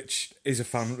 Which is a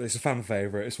fan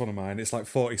favourite. It's one of mine. It's like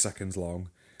 40 seconds long.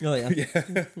 Oh yeah.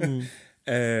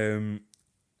 And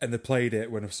they played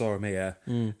it when I saw him here.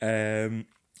 And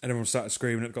everyone started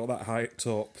screaming. It got that hyped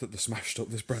up that they smashed up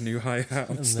this brand new hi-hat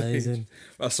on stage.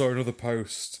 I saw another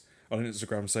post on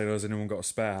Instagram saying, "Has anyone got a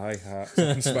spare hi-hat so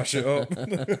I can smash it up?"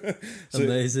 So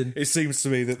amazing. It seems to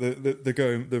me that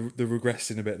they're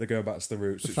regressing a bit. They're going back to the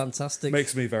roots. Fantastic.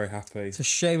 Makes me very happy. It's a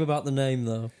shame about the name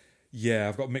though. Yeah,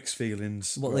 I've got mixed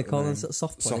feelings. What they call them?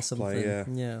 Soft play or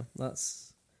something. Yeah,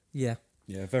 that's very.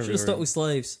 Should have stuck with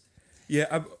Slaves.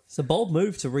 Yeah, it's a bold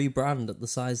move to rebrand at the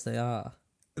size they are.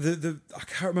 I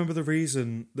can't remember the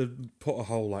reason they put a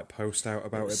whole post out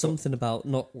about it. Something about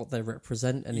not what they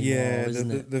represent anymore,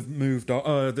 isn't it? They've moved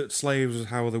on. That Slaves was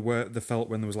how they felt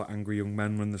when there was angry young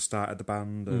men when they started the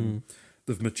band, and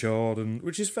they've matured, and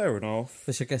which is fair enough.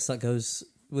 Which I guess that goes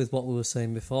with what we were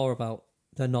saying before about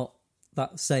they're not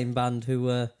that same band who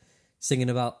were singing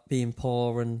about being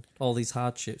poor and all these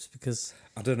hardships, because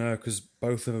I don't know, because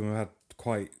both of them had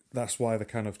that's why they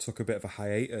kind of took a bit of a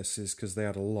hiatus, is because they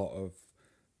had a lot of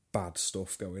bad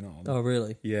stuff going on. Oh,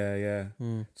 really? Yeah.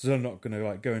 So I'm not going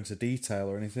to go into detail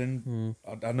or anything.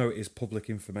 I know it is public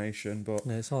information, but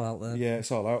yeah, it's all out there. Yeah,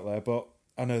 it's all out there. But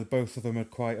I know both of them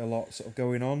had quite a lot sort of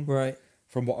going on, right?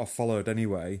 From what I've followed,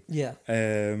 anyway. Yeah.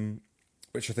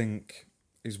 Which I think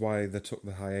is why they took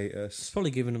the hiatus. It's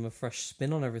probably giving them a fresh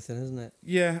spin on everything, isn't it?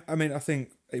 Yeah, I mean, I think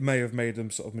it may have made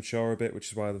them sort of mature a bit, which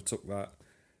is why they took that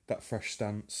fresh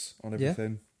stance on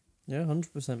everything. Yeah,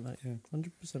 100%, mate.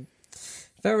 100%.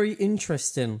 Very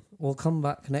interesting. We'll come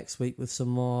back next week with some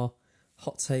more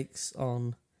hot takes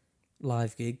on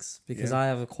live gigs, because I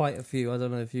have quite a few. I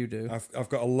don't know if you do. I've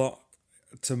got a lot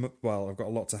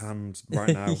to hand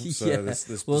right now. So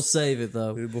we'll save it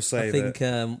though. We'll save it. I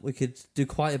think we could do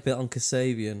quite a bit on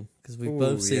Kasabian, because we've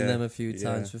both seen them a few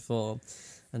times before,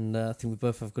 and I think we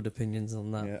both have good opinions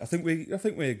on that. Yeah, I think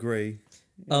we agree.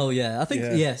 Oh yeah, I think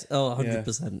yes. Oh,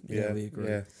 100%. Yeah, we agree.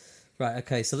 Yeah. Right.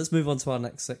 Okay. So let's move on to our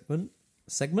next segment.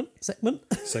 Segment.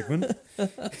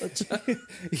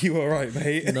 You all right,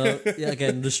 mate? No. Yeah.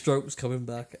 Again, the stroke's coming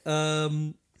back.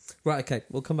 Right. Okay.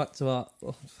 We'll come back to our.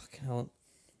 Oh, fucking hell.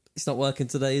 It's not working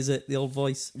today, is it? The old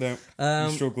voice. No. I'm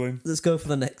struggling. Let's go for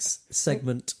the next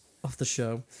segment of the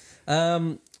show.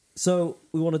 So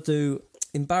we want to do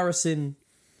embarrassing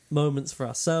moments for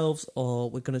ourselves,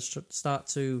 or we're going to start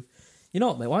to. You know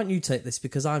what, mate? Why don't you take this,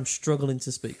 because I'm struggling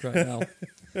to speak right now.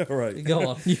 All right. Go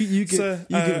on. You give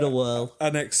it a whirl.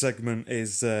 Our next segment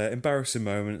is embarrassing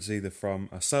moments, either from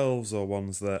ourselves or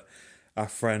ones that our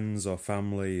friends or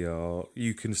family, or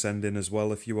you can send in as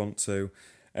well if you want to.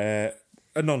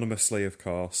 Anonymously, of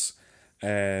course.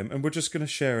 And we're just going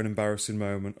to share an embarrassing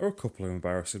moment, or a couple of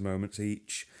embarrassing moments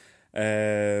each.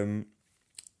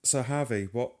 So, Harvey,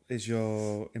 what is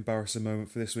your embarrassing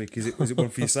moment for this week? Was it one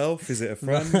for yourself? Is it a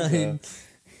friend?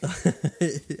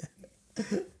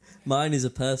 Mine is a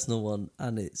personal one,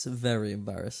 and it's very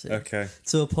embarrassing. Okay.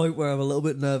 To a point where I'm a little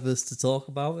bit nervous to talk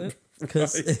about it,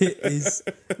 because it is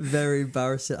very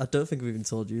embarrassing. I don't think I've even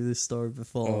told you this story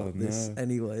before,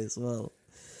 anyway, as well.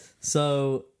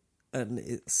 So, and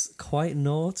it's quite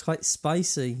naughty, quite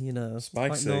spicy, you know. Spicy?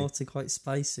 Quite naughty, quite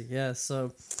spicy, yeah.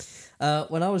 So,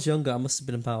 when I was younger, I must have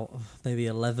been about maybe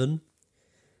 11,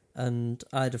 and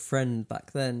I had a friend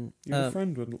back then. You had a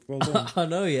friend? Well done. I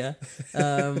know, yeah.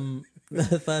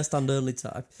 First and only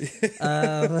time.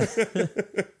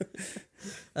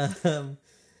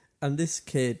 And this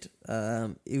kid,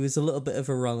 he was a little bit of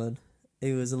a wrong 'un.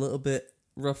 He was a little bit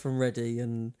rough and ready,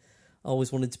 and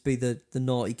always wanted to be the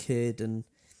naughty kid. And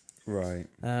right.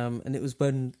 And it was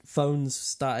when phones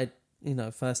started, you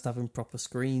know, first having proper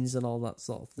screens and all that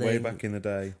sort of thing. Way back in the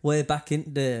day. Way back in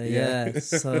there, yeah.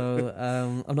 So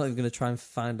I'm not even going to try and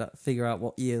figure out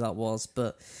what year that was,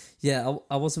 but yeah,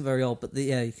 I wasn't very old. But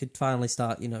you could finally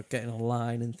start, you know, getting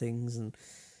online and things, and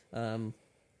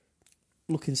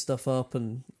looking stuff up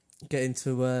and getting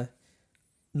to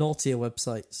naughtier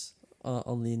websites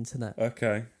on the internet.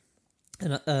 Okay.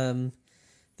 And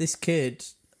this kid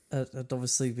had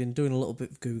obviously been doing a little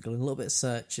bit of Googling, a little bit of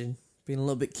searching, being a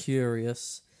little bit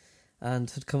curious, and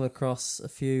had come across a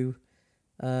few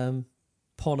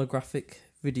pornographic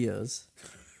videos,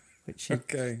 which he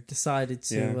decided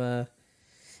to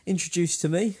introduce to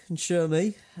me and show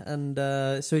me, and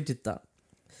so he did that.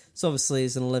 So obviously,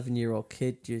 as an 11-year-old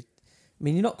kid, you're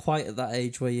not quite at that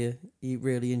age where you're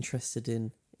really interested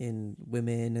in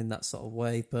women in that sort of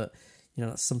way, but you know,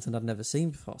 that's something I'd never seen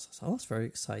before. So I was like, oh, that's very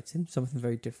exciting, something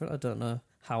very different. I don't know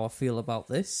how I feel about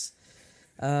this.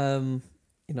 You know,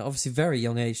 obviously very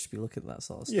young age to be looking at that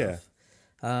sort of stuff.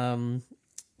 Yeah.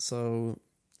 So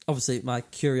obviously my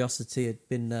curiosity had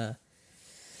been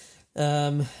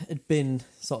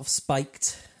sort of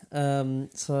spiked.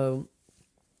 So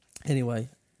anyway,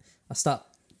 I start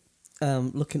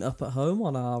looking up at home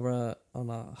on our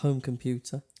home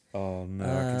computer. Oh no,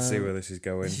 I can see where this is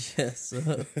going. Yes,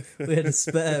 we had a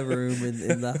spare room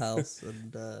in the house,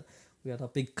 and we had a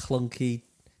big clunky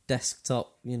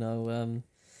desktop, you know.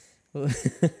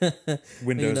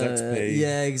 Windows XP.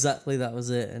 Yeah, exactly, that was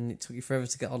it. And it took you forever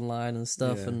to get online and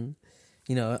stuff, and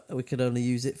you know, we could only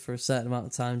use it for a certain amount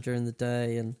of time during the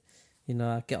day, and you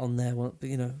know, I'd get on there,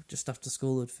 you know, just after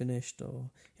school had finished, or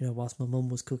you know, whilst my mum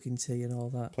was cooking tea and all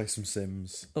that. Play some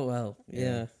Sims. Oh well,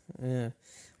 yeah.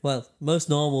 Well, most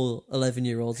normal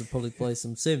 11-year-olds would probably play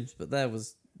some Sims, but there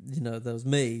was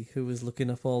me who was looking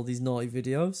up all these naughty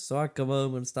videos. So I'd come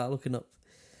home and start looking up,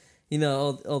 you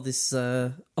know, all this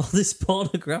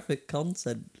pornographic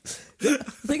content. The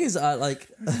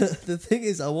thing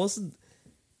is, I wasn't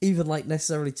even like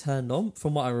necessarily turned on.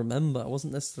 From what I remember, I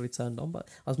wasn't necessarily turned on, but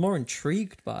I was more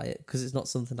intrigued by it because it's not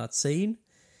something I'd seen.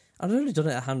 I'd only done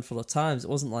it a handful of times. It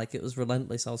wasn't like it was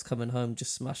relentless. I was coming home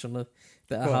just smashing a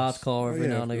bit of hardcore every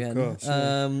now and again. Course,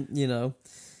 yeah. You know.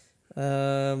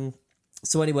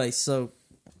 So anyway,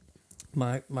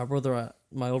 my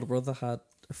older brother had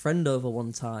a friend over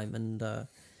one time, and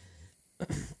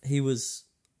he was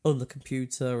on the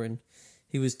computer, and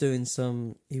he was trying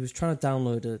to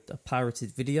download a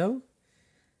pirated video.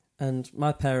 And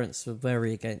my parents were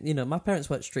very against. You know, my parents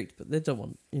weren't strict, but they don't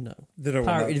want, you know,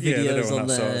 pirated videos on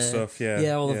there. Sort of stuff,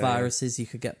 yeah, all the viruses you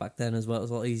could get back then as well. It was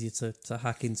a lot easier to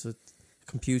hack into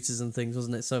computers and things,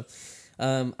 wasn't it? So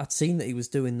I'd seen that he was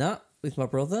doing that with my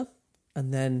brother,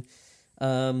 and then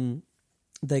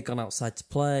they'd gone outside to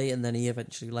play, and then he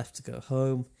eventually left to go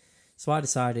home. So I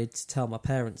decided to tell my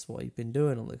parents what he'd been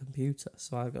doing on the computer.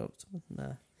 So I go,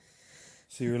 nah.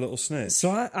 So you're a little snitch.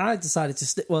 So I decided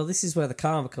to well, this is where the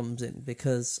karma comes in,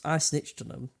 because I snitched on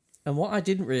him. And what I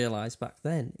didn't realise back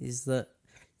then is that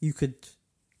you could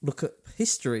look at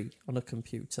history on a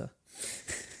computer.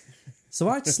 So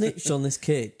I'd snitched on this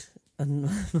kid, and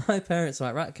my parents were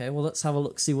like, right, okay, well, let's have a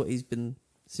look, see what he's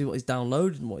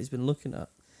downloaded and what he's been looking at.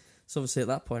 So obviously at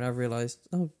that point I realised,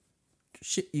 oh,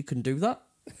 shit, you can do that?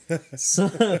 So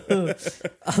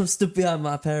I'm stood behind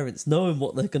my parents knowing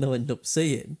what they're going to end up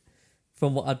seeing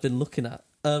from what I'd been looking at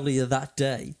earlier that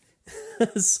day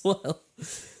as well.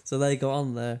 So they got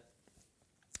on there.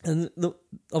 And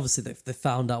obviously they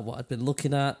found out what I'd been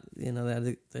looking at. You know,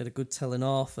 they had a good telling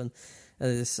off, and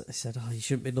they said, "Oh, you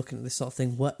shouldn't be looking at this sort of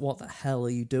thing. What the hell are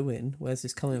you doing? Where's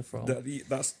this coming from?" I think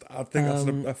that's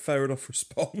a fair enough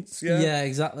response. Yeah, yeah,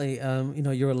 exactly. You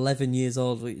know, you're 11 years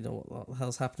old. You know what the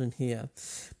hell's happening here?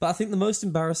 But I think the most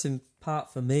embarrassing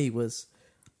part for me was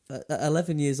at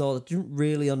 11 years old. I didn't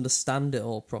really understand it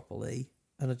all properly,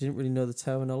 and I didn't really know the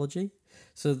terminology.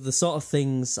 So the sort of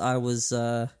things I was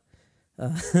I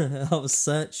was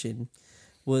searching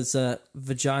was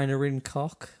vagina in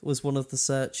cock was one of the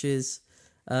searches.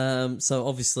 So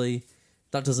obviously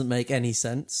that doesn't make any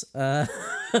sense. And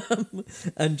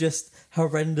just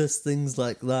horrendous things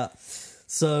like that.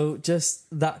 So just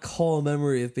that core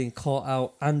memory of being caught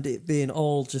out and it being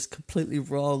all just completely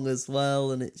wrong as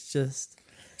well, and it's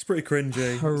pretty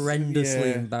cringy,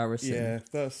 horrendously embarrassing. Yeah,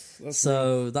 that's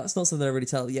so that's not something I really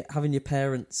tell. Yeah, having your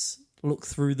parents look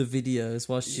through the videos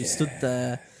whilst you stood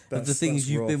there of the things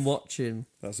you've been watching.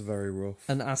 That's very rough.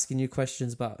 And asking you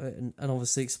questions about it, and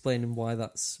obviously explaining why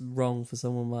that's wrong for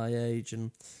someone my age,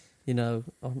 and on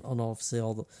obviously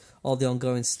all the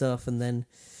ongoing stuff, and then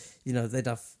they'd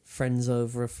have friends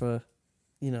over for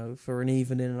an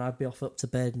evening, and I'd be off up to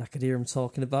bed, and I could hear them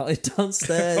talking about it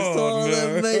downstairs.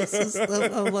 Their mates and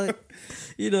stuff. I'm like,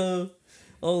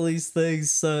 all these things.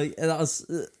 So that was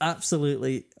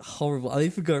absolutely horrible. I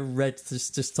even go red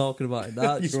just talking about it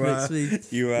now. It just makes me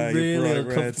really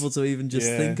uncomfortable to even just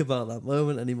think about that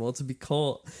moment anymore. To be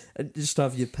caught and just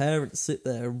have your parents sit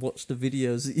there and watch the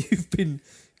videos that you've been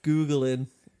Googling.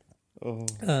 Oh.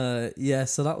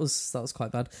 So that was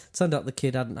quite bad. Turned out the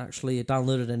kid hadn't actually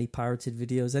downloaded any pirated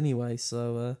videos anyway,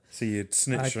 so you'd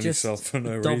snitched on yourself for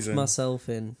no dobbed reason. myself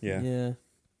in. Yeah.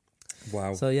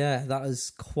 Wow. So that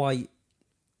was quite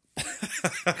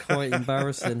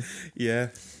embarrassing. Yeah.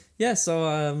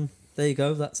 So there you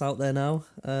go. That's out there now.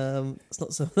 That's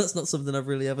not something I've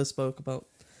really ever spoke about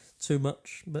too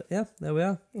much, but yeah, there we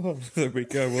are. Oh, there we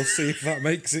go. We'll see if that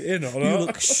makes it in or not. You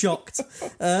look shocked.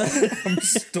 I'm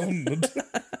stunned.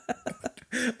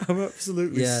 I'm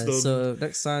absolutely stunned. So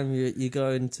next time you're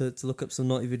going to look up some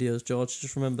naughty videos, George,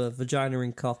 just remember vagina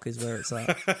in cock is where it's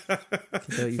at.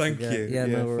 Thank you. Yeah,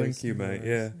 no worries. Thank you, mate.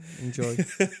 Yeah. Enjoy.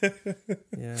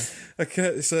 Yeah.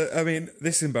 Okay, so, I mean,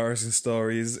 this embarrassing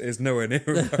story is nowhere near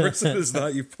embarrassing as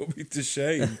that. You've put me to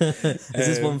shame. Is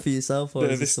this one for yourself? Or No,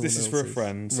 is this is for a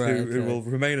friend who will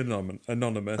remain anonymous.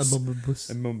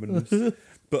 Anonymous.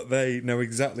 But they know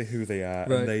exactly who they are,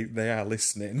 and they are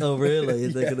listening. Oh, really?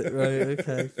 They're gonna, right,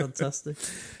 okay, fantastic.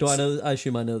 Do I know? I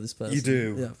assume I know this person. You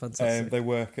do. Yeah, fantastic. They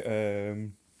work at...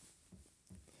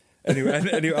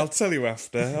 Anyway, I'll tell you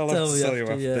after. I'll have to tell you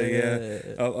after.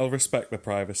 Yeah. I'll respect the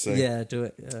privacy. Yeah, do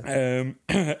it. Yeah.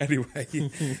 Anyway,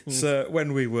 so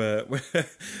when we were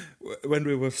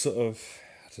sort of,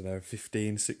 I don't know,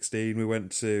 15, 16, we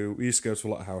used to go to a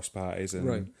lot of house parties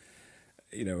and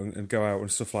and go out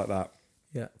and stuff like that.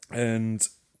 Yeah. And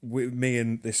me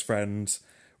and this friend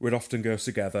would often go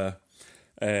together.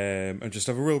 And just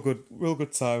have a real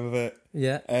good time of it.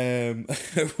 Yeah.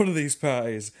 One of these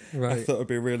parties, right. I thought it'd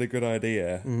be a really good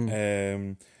idea.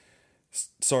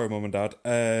 Sorry, Mum and Dad,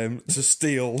 to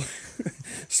steal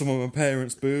some of my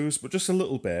parents' booze, but just a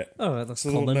little bit. Oh, that's a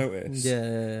little notice.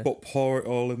 Yeah. But pour it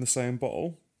all in the same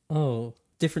bottle. Oh,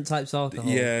 different types of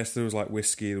alcohol. Yes, there was like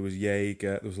whiskey, there was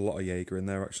Jaeger, there was a lot of Jaeger in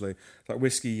there actually. Like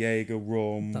whiskey, Jaeger,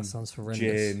 rum, that sounds horrendous.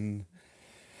 Gin.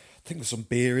 I think there's some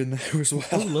beer in there as well.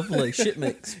 Oh, lovely. Shit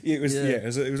mix. It was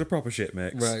a proper shit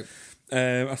mix. Right.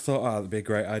 I thought, that'd be a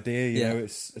great idea. You know,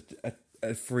 it's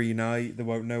a free night. They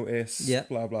won't notice. Yeah.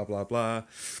 Blah, blah, blah, blah.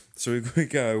 So we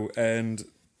go, and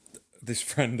this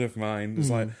friend of mine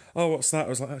was like, oh, what's that? I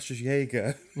was like, that's just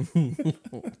Jaeger.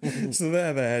 So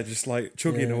they're there just like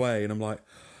chugging away, and I'm like,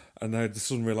 and I had the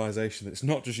sudden realisation that it's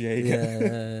not just Jaeger,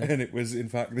 and it was in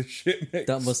fact the shit mix.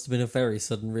 That must have been a very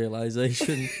sudden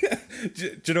realisation.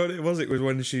 Do you know what it was? It was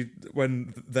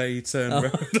when they turned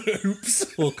around.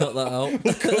 Oops. We'll cut that out.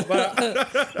 We'll cut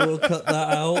that. We'll cut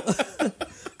that out.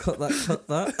 Cut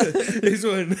that. It's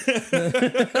when.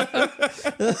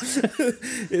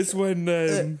 It's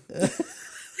when.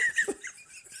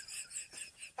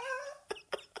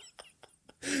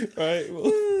 Right.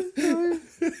 Well,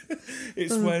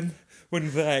 it's when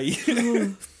they.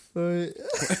 Right.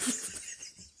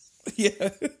 Yeah.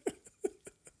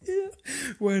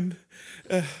 When,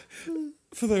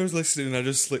 for those listening, I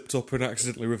just slipped up and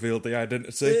accidentally revealed the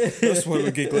identity. That's why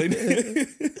we're giggling.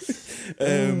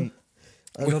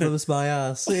 Anonymous my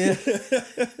ass. Yeah.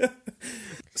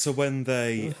 So when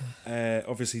they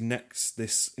obviously next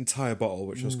this entire bottle,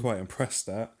 which I was quite impressed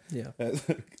at, at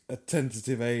a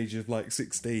tentative age of like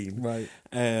 16, right?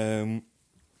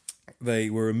 They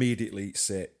were immediately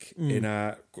sick in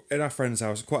our friend's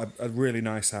house, quite a really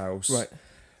nice house, right?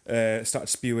 Started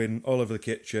spewing all over the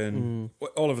kitchen,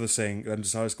 all over the sink, then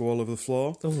decided to go all over the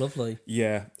floor. Oh, lovely.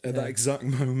 Yeah, at that exact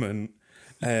moment,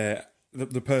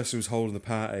 the person who's holding the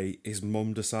party, his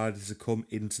mum decided to come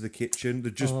into the kitchen.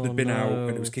 They'd been no. out and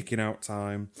it was kicking out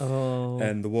time.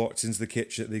 And they walked into the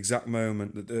kitchen at the exact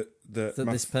moment that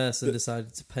this person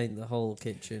decided to paint the whole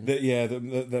kitchen.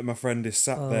 That my friend is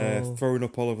sat there throwing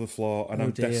up all over the floor, and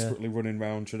I'm desperately running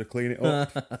around trying to clean it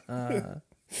up.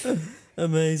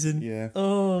 Amazing. Yeah.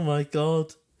 Oh my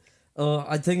god. Oh,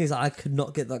 the thing is, I could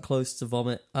not get that close to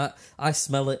vomit. I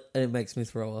smell it and it makes me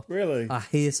throw up. Really? I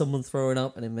hear someone throwing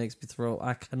up and it makes me throw up.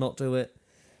 I cannot do it.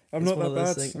 I'm not that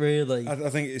bad. Things, really. I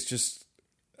think it's just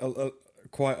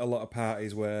quite a lot of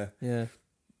parties where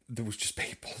there was just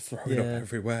people throwing up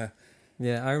everywhere.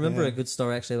 Yeah, I remember a good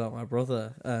story actually about my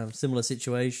brother. Similar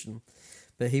situation,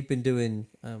 but he'd been doing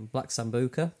Black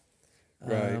Sambuca.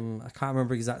 Right. I can't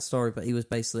remember the exact story, but he was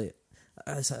basically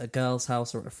at a girl's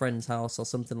house or at a friend's house or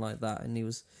something like that, and he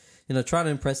was, trying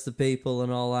to impress the people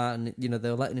and all that, and they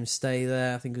were letting him stay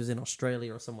there. I think it was in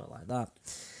Australia or somewhere like that,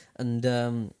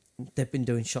 and they've been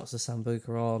doing shots of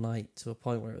Sambuca all night to a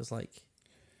point where it was like,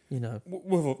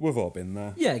 we've all been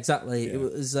there. Yeah, exactly. Yeah. It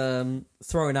was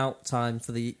throwing out time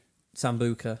for the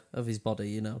Sambuca of his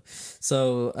body,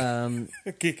 So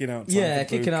kicking out time. Yeah, for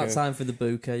kicking buka. out time for the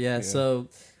buka. Yeah. So.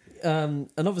 And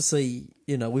obviously,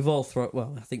 we've all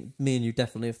I think me and you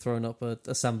definitely have thrown up a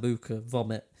Sambuca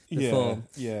vomit before.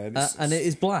 Yeah. And it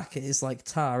is black. It is like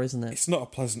tar, isn't it? It's not a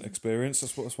pleasant experience.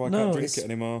 That's why I can't drink it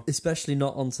anymore. Especially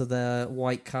not onto their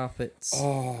white carpets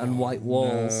and white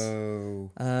walls.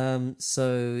 No.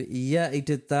 So, yeah, he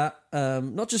did that.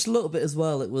 Not just a little bit as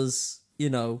well. It was,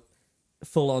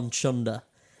 full on chunder.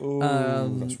 Oh,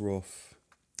 that's rough.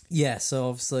 Yeah, so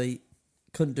obviously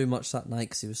couldn't do much that night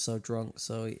because he was so drunk,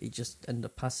 so he just ended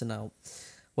up passing out.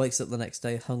 Wakes up the next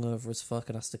day hungover as fuck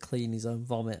and has to clean his own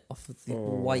vomit off of the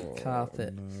white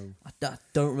carpet. No. I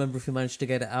don't remember if he managed to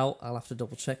get it out. I'll have to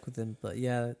double check with him, but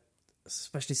yeah,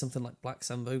 especially something like Black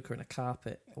Sambuca and a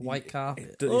white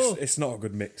carpet. It's not a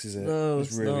good mix, is it? No,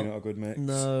 it's really not a good mix.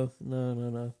 No.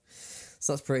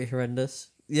 So that's pretty horrendous.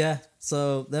 Yeah,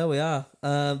 so there we are.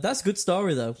 That's a good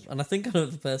story, though, and I think I know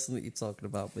the person that you're talking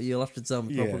about, but you'll have to tell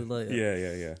me properly later.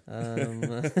 Yeah.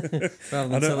 Rather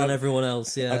than telling everyone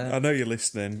else, I know you're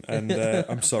listening, and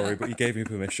I'm sorry, but you gave me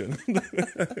permission.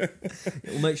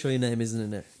 We'll make sure your name isn't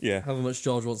in it. Yeah. However much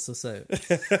George wants to say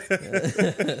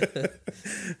it.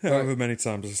 However many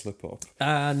times I slip up.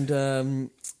 And...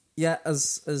 yeah,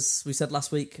 as we said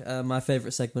last week, my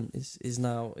favourite segment is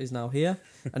now here,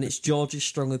 and it's George's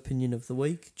strong opinion of the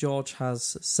week. George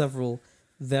has several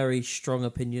very strong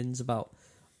opinions about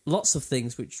lots of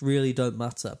things which really don't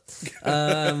matter,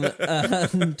 and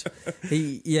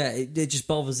it just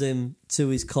bothers him to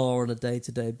his core on a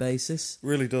day-to-day basis.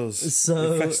 Really does.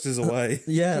 So it festers away.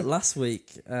 Yeah, last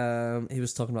week he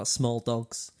was talking about small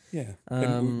dogs. Yeah,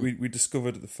 and we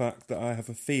discovered the fact that I have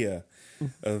a fear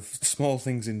of small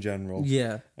things in general.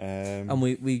 Yeah, and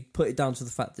we put it down to the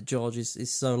fact that George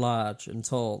is so large and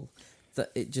tall that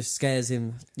it just scares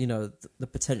him, the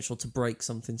potential to break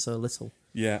something so little.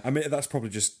 Yeah, I mean, that's probably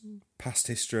just past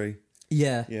history.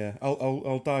 Yeah. Yeah,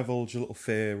 I'll divulge a little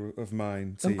fear of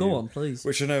mine to you. Go on, please.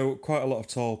 Which I know quite a lot of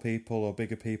tall people or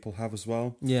bigger people have as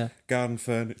well. Yeah. Garden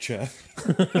furniture.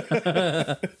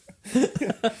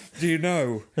 Do you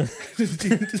know?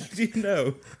 Do you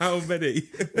know how many?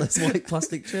 Those white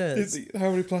plastic chairs. How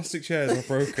many plastic chairs are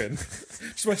broken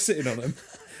just by sitting on them?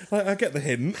 I get the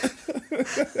hint.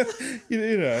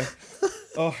 you know.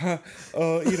 Or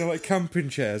like camping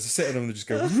chairs. Sitting on them, they just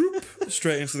go whoop,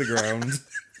 straight into the ground.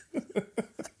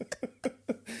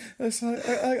 It's like,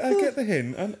 I get the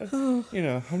hint, and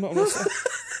I'm not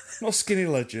a skinny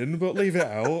legend, but leave it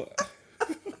out.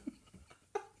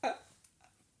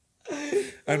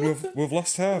 And we've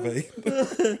lost Harvey.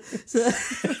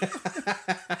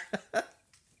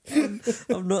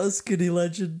 I'm not a skinny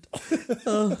legend.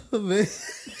 Oh, me.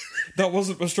 That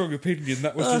wasn't my strong opinion.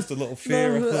 That was just a little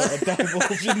fear I thought I'd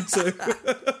divulge into.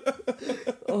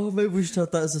 Oh, maybe we should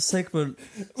have that as a segment.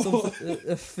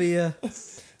 A fear.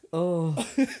 Oh,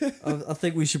 I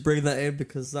think we should bring that in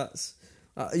because that's...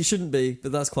 it shouldn't be,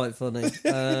 but that's quite funny.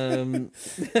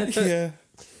 Yeah.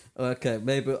 Okay,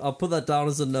 maybe I'll put that down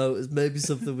as a note as maybe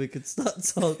something we could start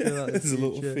talking about. It's a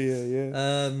little fear,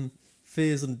 yeah.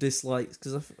 Fears and dislikes,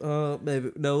 because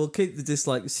we'll keep the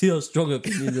dislikes to your strong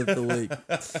opinion of the week.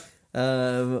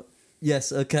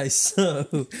 Yes, okay, so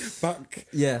back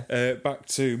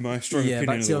to my strong opinion of the week. Yeah,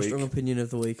 back to your strong opinion of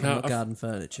the week on garden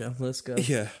furniture. Let's go.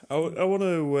 Yeah, I want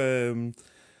to.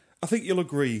 I think you'll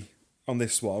agree on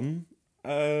this one.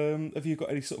 Have you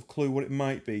got any sort of clue what it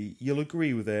might be? You'll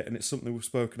agree with it, and it's something we've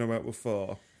spoken about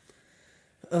before.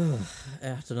 I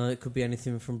don't know. It could be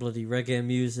anything from bloody reggae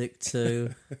music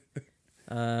to,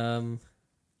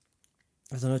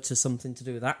 I don't know, to something to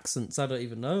do with accents. I don't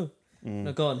even know.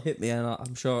 No, go on, hit me, and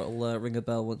I'm sure it'll ring a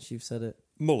bell once you've said it.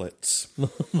 Mullets.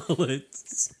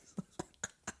 Mullets.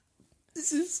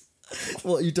 This is...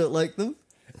 What, you don't like them?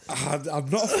 I'm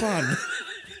not a fan.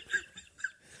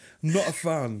 Not a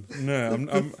fan. No,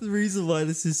 The reason why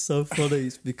this is so funny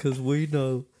is because we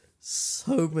know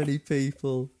so many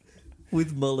people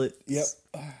with mullets. Yep.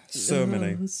 So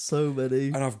many. So many.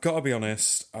 And I've got to be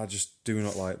honest, I just do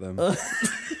not like them.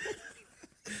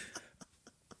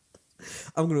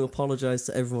 I'm going to apologise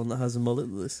to everyone that has a mullet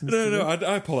that listens. No,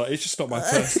 I apologise. It's just not my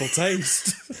personal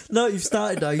taste. No, you've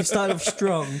started now. You started off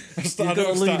strong. You've got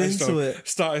to lean into it.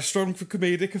 Started strong for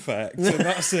comedic effect, and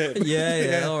that's it.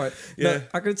 Yeah, all right. Yeah. No,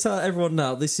 I'm going to tell everyone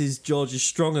now, this is George's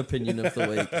strong opinion of the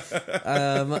week.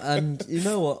 And you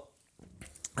know what?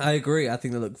 I agree. I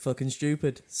think they look fucking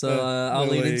stupid. So I'll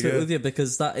lean into it with you,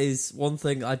 because that is one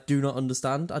thing I do not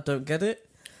understand. I don't get it.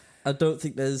 I don't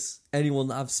think there's anyone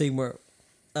that I've seen where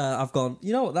I've gone,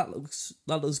 you know what, that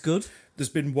looks good. There's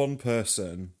been one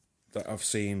person that I've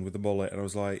seen with a mullet, and I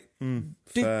was like,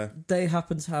 fair. Did they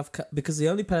happen to have... Because the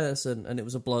only person, and it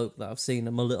was a bloke that I've seen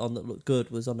a mullet on that looked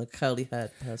good, was on a curly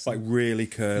haired person. Like really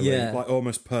curly, like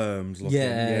almost permed looking.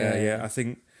 Yeah. I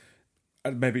think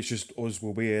maybe it's just us,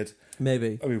 we're weird.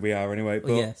 Maybe. I mean, we are anyway,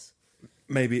 but yes.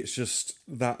 Maybe it's just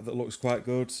that looks quite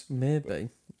good. Maybe.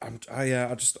 I'm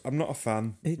not a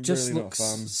fan. It just really looks not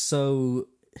a fan. so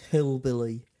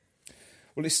hillbilly.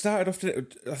 Well, it started off...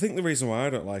 I think the reason why I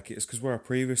don't like it is because where I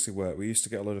previously worked, we used to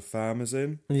get a lot of farmers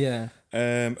in. Yeah.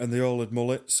 And they all had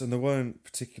mullets, and they weren't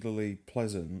particularly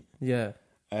pleasant. Yeah.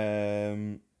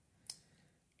 And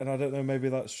I don't know, maybe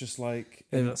that's just like...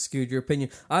 Maybe that skewed your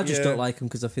opinion. I just don't like them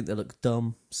because I think they look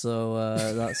dumb. So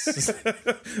that's...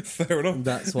 Fair enough.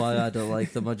 That's why I don't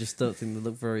like them. I just don't think they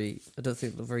look very... I don't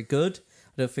think they look very good.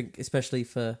 I don't think, especially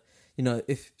for... You know,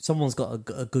 if someone's got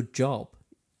a good job,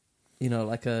 you know,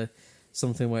 like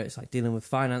something where it's like dealing with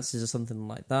finances or something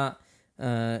like that.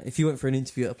 If you went for an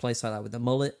interview at a place like that with a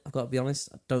mullet, I've got to be honest,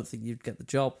 I don't think you'd get the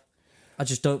job. I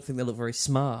just don't think they look very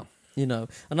smart, you know.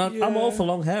 And I'm all for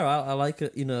long hair. I like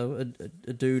it, you know,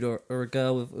 a dude or a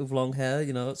girl with long hair,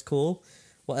 you know, it's cool,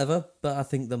 whatever. But I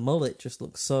think the mullet just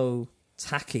looks so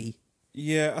tacky.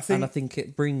 Yeah, I think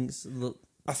it brings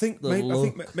I think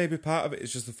maybe part of it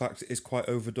is just the fact it is quite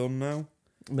overdone now.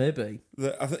 Maybe.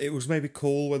 I think it was maybe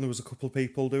cool when there was a couple of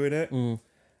people doing it.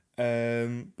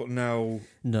 But now...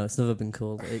 No, it's never been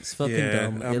cool. It's fucking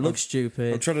dumb. It looks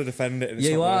stupid. I'm trying to defend it. And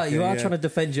you are trying to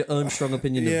defend your own strong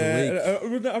opinion of the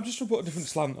week. I'm just trying to put a different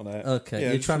slant on it. Okay,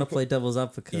 you're trying to play devil's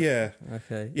advocate. Yeah.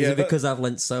 Okay. Is it because I've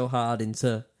lent so hard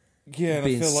into... Yeah, and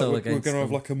I feel so like we're going to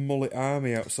have like a mullet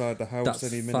army outside the house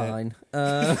any minute. Fine.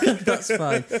 That's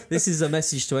fine. This is a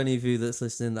message to any of you that's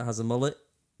listening that has a mullet.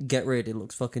 Get rid. It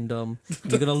looks fucking dumb.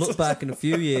 You're going to look back in a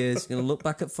few years, you're going to look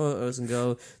back at photos and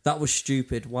go, that was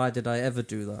stupid. Why did I ever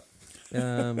do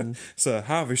that? So,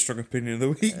 Harvey's strong opinion of the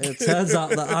week. It turns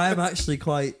out that I am actually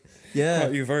quite... Yeah.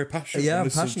 You're very passionate I'm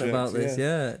passionate about this,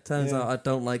 It turns out I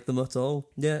don't like them at all.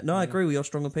 Yeah, no, I agree with your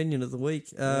strong opinion of the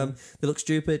week. They look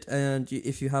stupid, and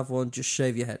if you have one, just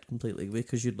shave your head completely,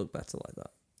 because you'd look better like that.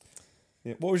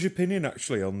 Yeah. What was your opinion,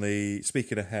 actually, on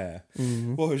speaking of hair,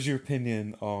 what was your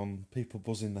opinion on people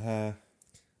buzzing the hair?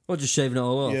 Or just shaving it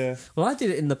all off? Yeah. Well, I did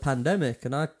it in the pandemic,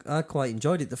 and I quite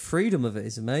enjoyed it. The freedom of it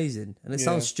is amazing. And it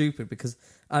sounds stupid, because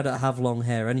I don't have long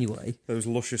hair anyway. Those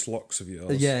luscious locks of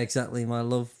yours. Yeah, exactly. My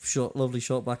lovely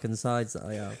short back and sides that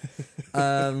I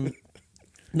have.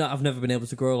 No, I've never been able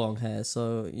to grow long hair,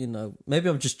 so, you know, maybe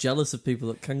I'm just jealous of people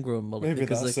that can grow a mullet,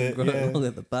 because they can grow it long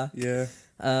at the back. Yeah.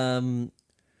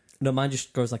 No, mine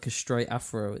just grows like a straight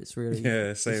afro. It's really...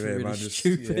 Yeah, same here. Really mine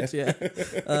stupid,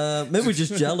 maybe we're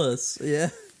just jealous,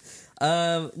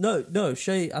 No,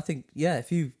 Shay, I think,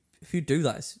 if you do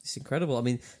that, it's incredible. I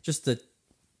mean, just the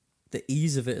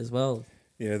ease of it as well.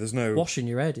 Yeah, there's no... Washing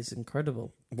your head is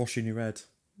incredible. Washing your head?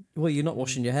 Well, you're not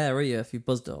washing your hair, are you, if you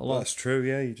buzzed it a lot? That's true,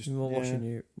 yeah. You just...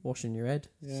 You're washing your head,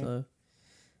 so...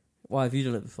 Why have you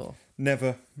done it before?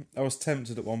 Never. I was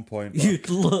tempted at one point. You'd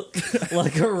look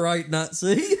like a right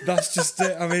Nazi. That's just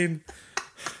it. I mean,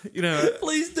 you know...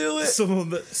 Please do it.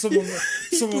 Someone that's so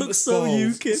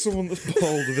UKIP. Someone that's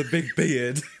bald with a big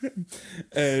beard.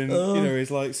 And, you know, he's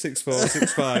like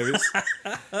 6'4",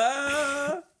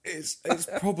 6'5". It's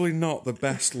probably not the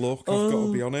best look, I've got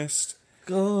to be honest.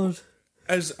 God.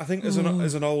 As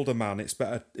an older man, it's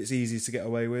better. It's easy to get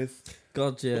away with.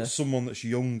 God, yeah. But someone that's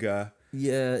younger...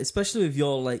 Yeah, especially with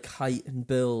your like height and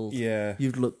build. Yeah.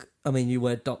 You'd look... I mean, you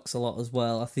wear docs a lot as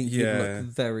well. I think you'd look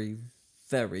very,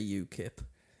 very UKIP.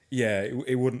 Yeah,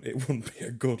 it wouldn't be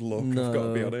a good look, I've got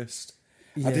to be honest.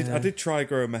 I did try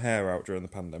growing my hair out during the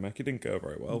pandemic. It didn't go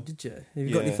very well. Did you? Have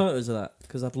you got any photos of that?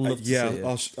 Because I'd love to see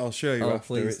it. I'll show you after.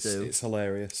 Please do. It's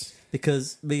hilarious.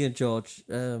 Because me and George,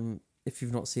 if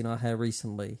you've not seen our hair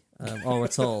recently, or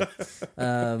at all,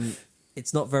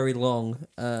 it's not very long,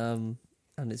 and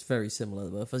it's very similar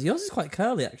to both of us. Yours is quite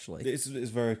curly, actually. It's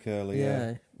very curly,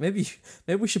 yeah. Maybe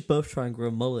we should both try and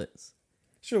grow mullets.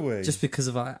 Should we? Just because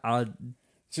of our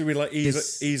should we like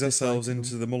ease ourselves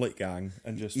into the mullet gang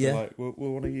and just be like, we're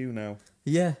one of you now?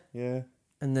 Yeah. Yeah.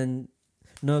 And then,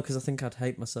 no, because I think I'd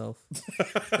hate myself.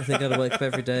 I think I'd wake up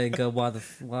every day and go, why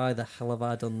the hell have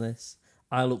I done this?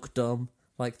 I look dumb,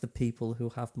 like the people who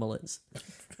have mullets.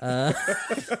 Oh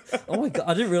my God,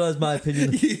 I didn't realise my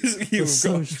opinion You've was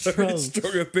so got strong. very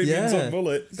strong opinions on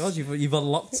mullets. God, you've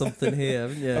unlocked something here,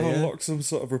 haven't you? I've unlocked some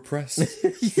sort of repressed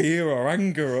fear or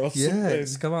anger or something. Yeah,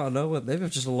 it's come out of nowhere. Maybe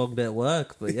it's just a long day at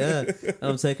work, but and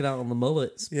I'm taking out on the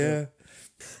mullets. Yeah.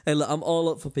 Hey, look, I'm all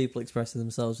up for people expressing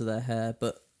themselves with their hair,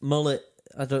 but mullet,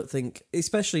 I don't think,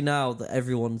 especially now that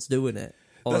everyone's doing it,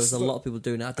 or there's a lot of people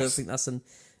doing it, I don't think that's a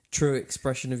true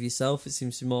expression of yourself. It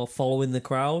seems to be more following the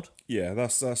crowd. Yeah,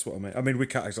 that's what I mean. I mean, we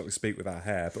can't exactly speak with our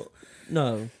hair, but...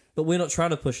 No, but we're not trying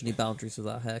to push any boundaries with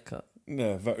our haircut.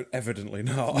 No, evidently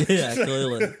not. Yeah,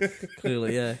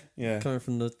 clearly, yeah. Yeah. Coming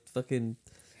from the fucking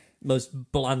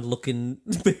most bland-looking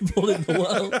people in the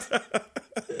world.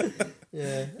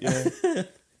 Yeah.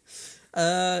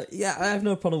 I have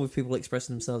no problem with people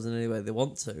expressing themselves in any way they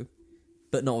want to,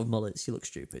 but not with mullets. You look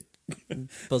stupid.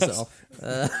 Buzz it off.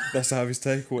 That's Harvey's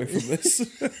takeaway from this.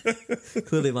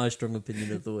 Clearly my strong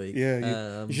opinion of the week.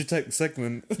 Yeah, you should take the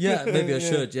segment. Yeah, maybe I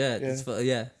should,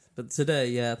 yeah. But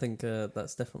today, I think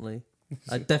that's definitely...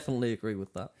 I definitely agree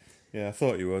with that. Yeah, I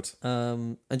thought you would.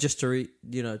 And just to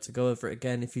to go over it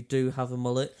again, if you do have a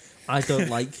mullet, I don't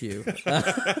like you.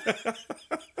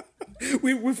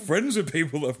 We're friends with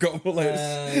people that have got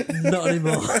mullets. Not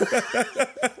anymore.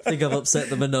 I think I've upset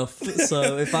them enough.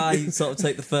 So if I sort of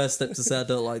take the first step to say I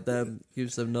don't like them,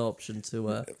 gives them no option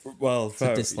to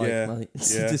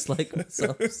dislike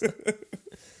myself. So.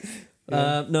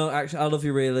 No, actually, I love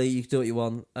you really. You can do what you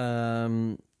want.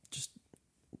 Just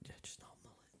not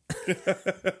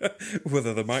mullet.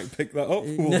 Whether the mic pick that up,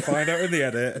 we'll find out in the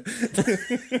edit.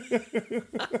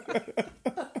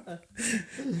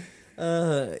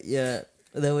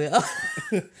 There we are.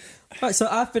 Right, so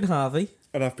I've been Harvey.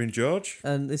 And I've been George.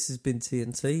 And this has been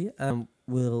TNT.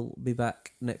 We'll be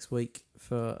back next week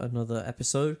for another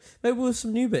episode. Maybe with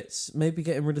some new bits. Maybe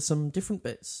getting rid of some different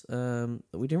bits that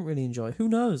we didn't really enjoy. Who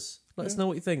knows? Let us know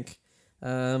what you think.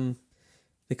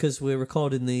 Because we're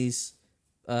recording these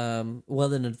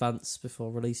well in advance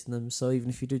before releasing them. So even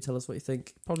if you do tell us what you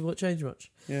think, it probably won't change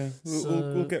much. Yeah,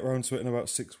 we'll get round to it in about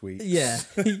 6 weeks. Yeah.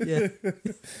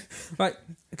 Right,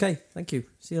 okay, thank you.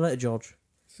 See you later, George.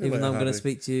 Even though I'm going to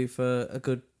speak to you for a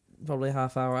good, probably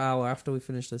half hour after we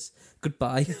finish this.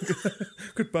 Goodbye.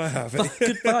 Goodbye, Harvey.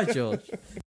 Goodbye, George.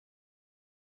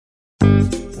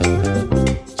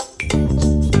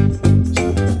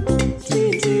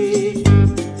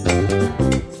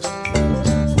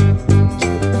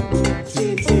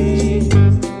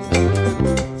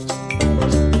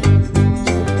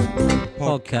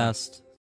 Podcast.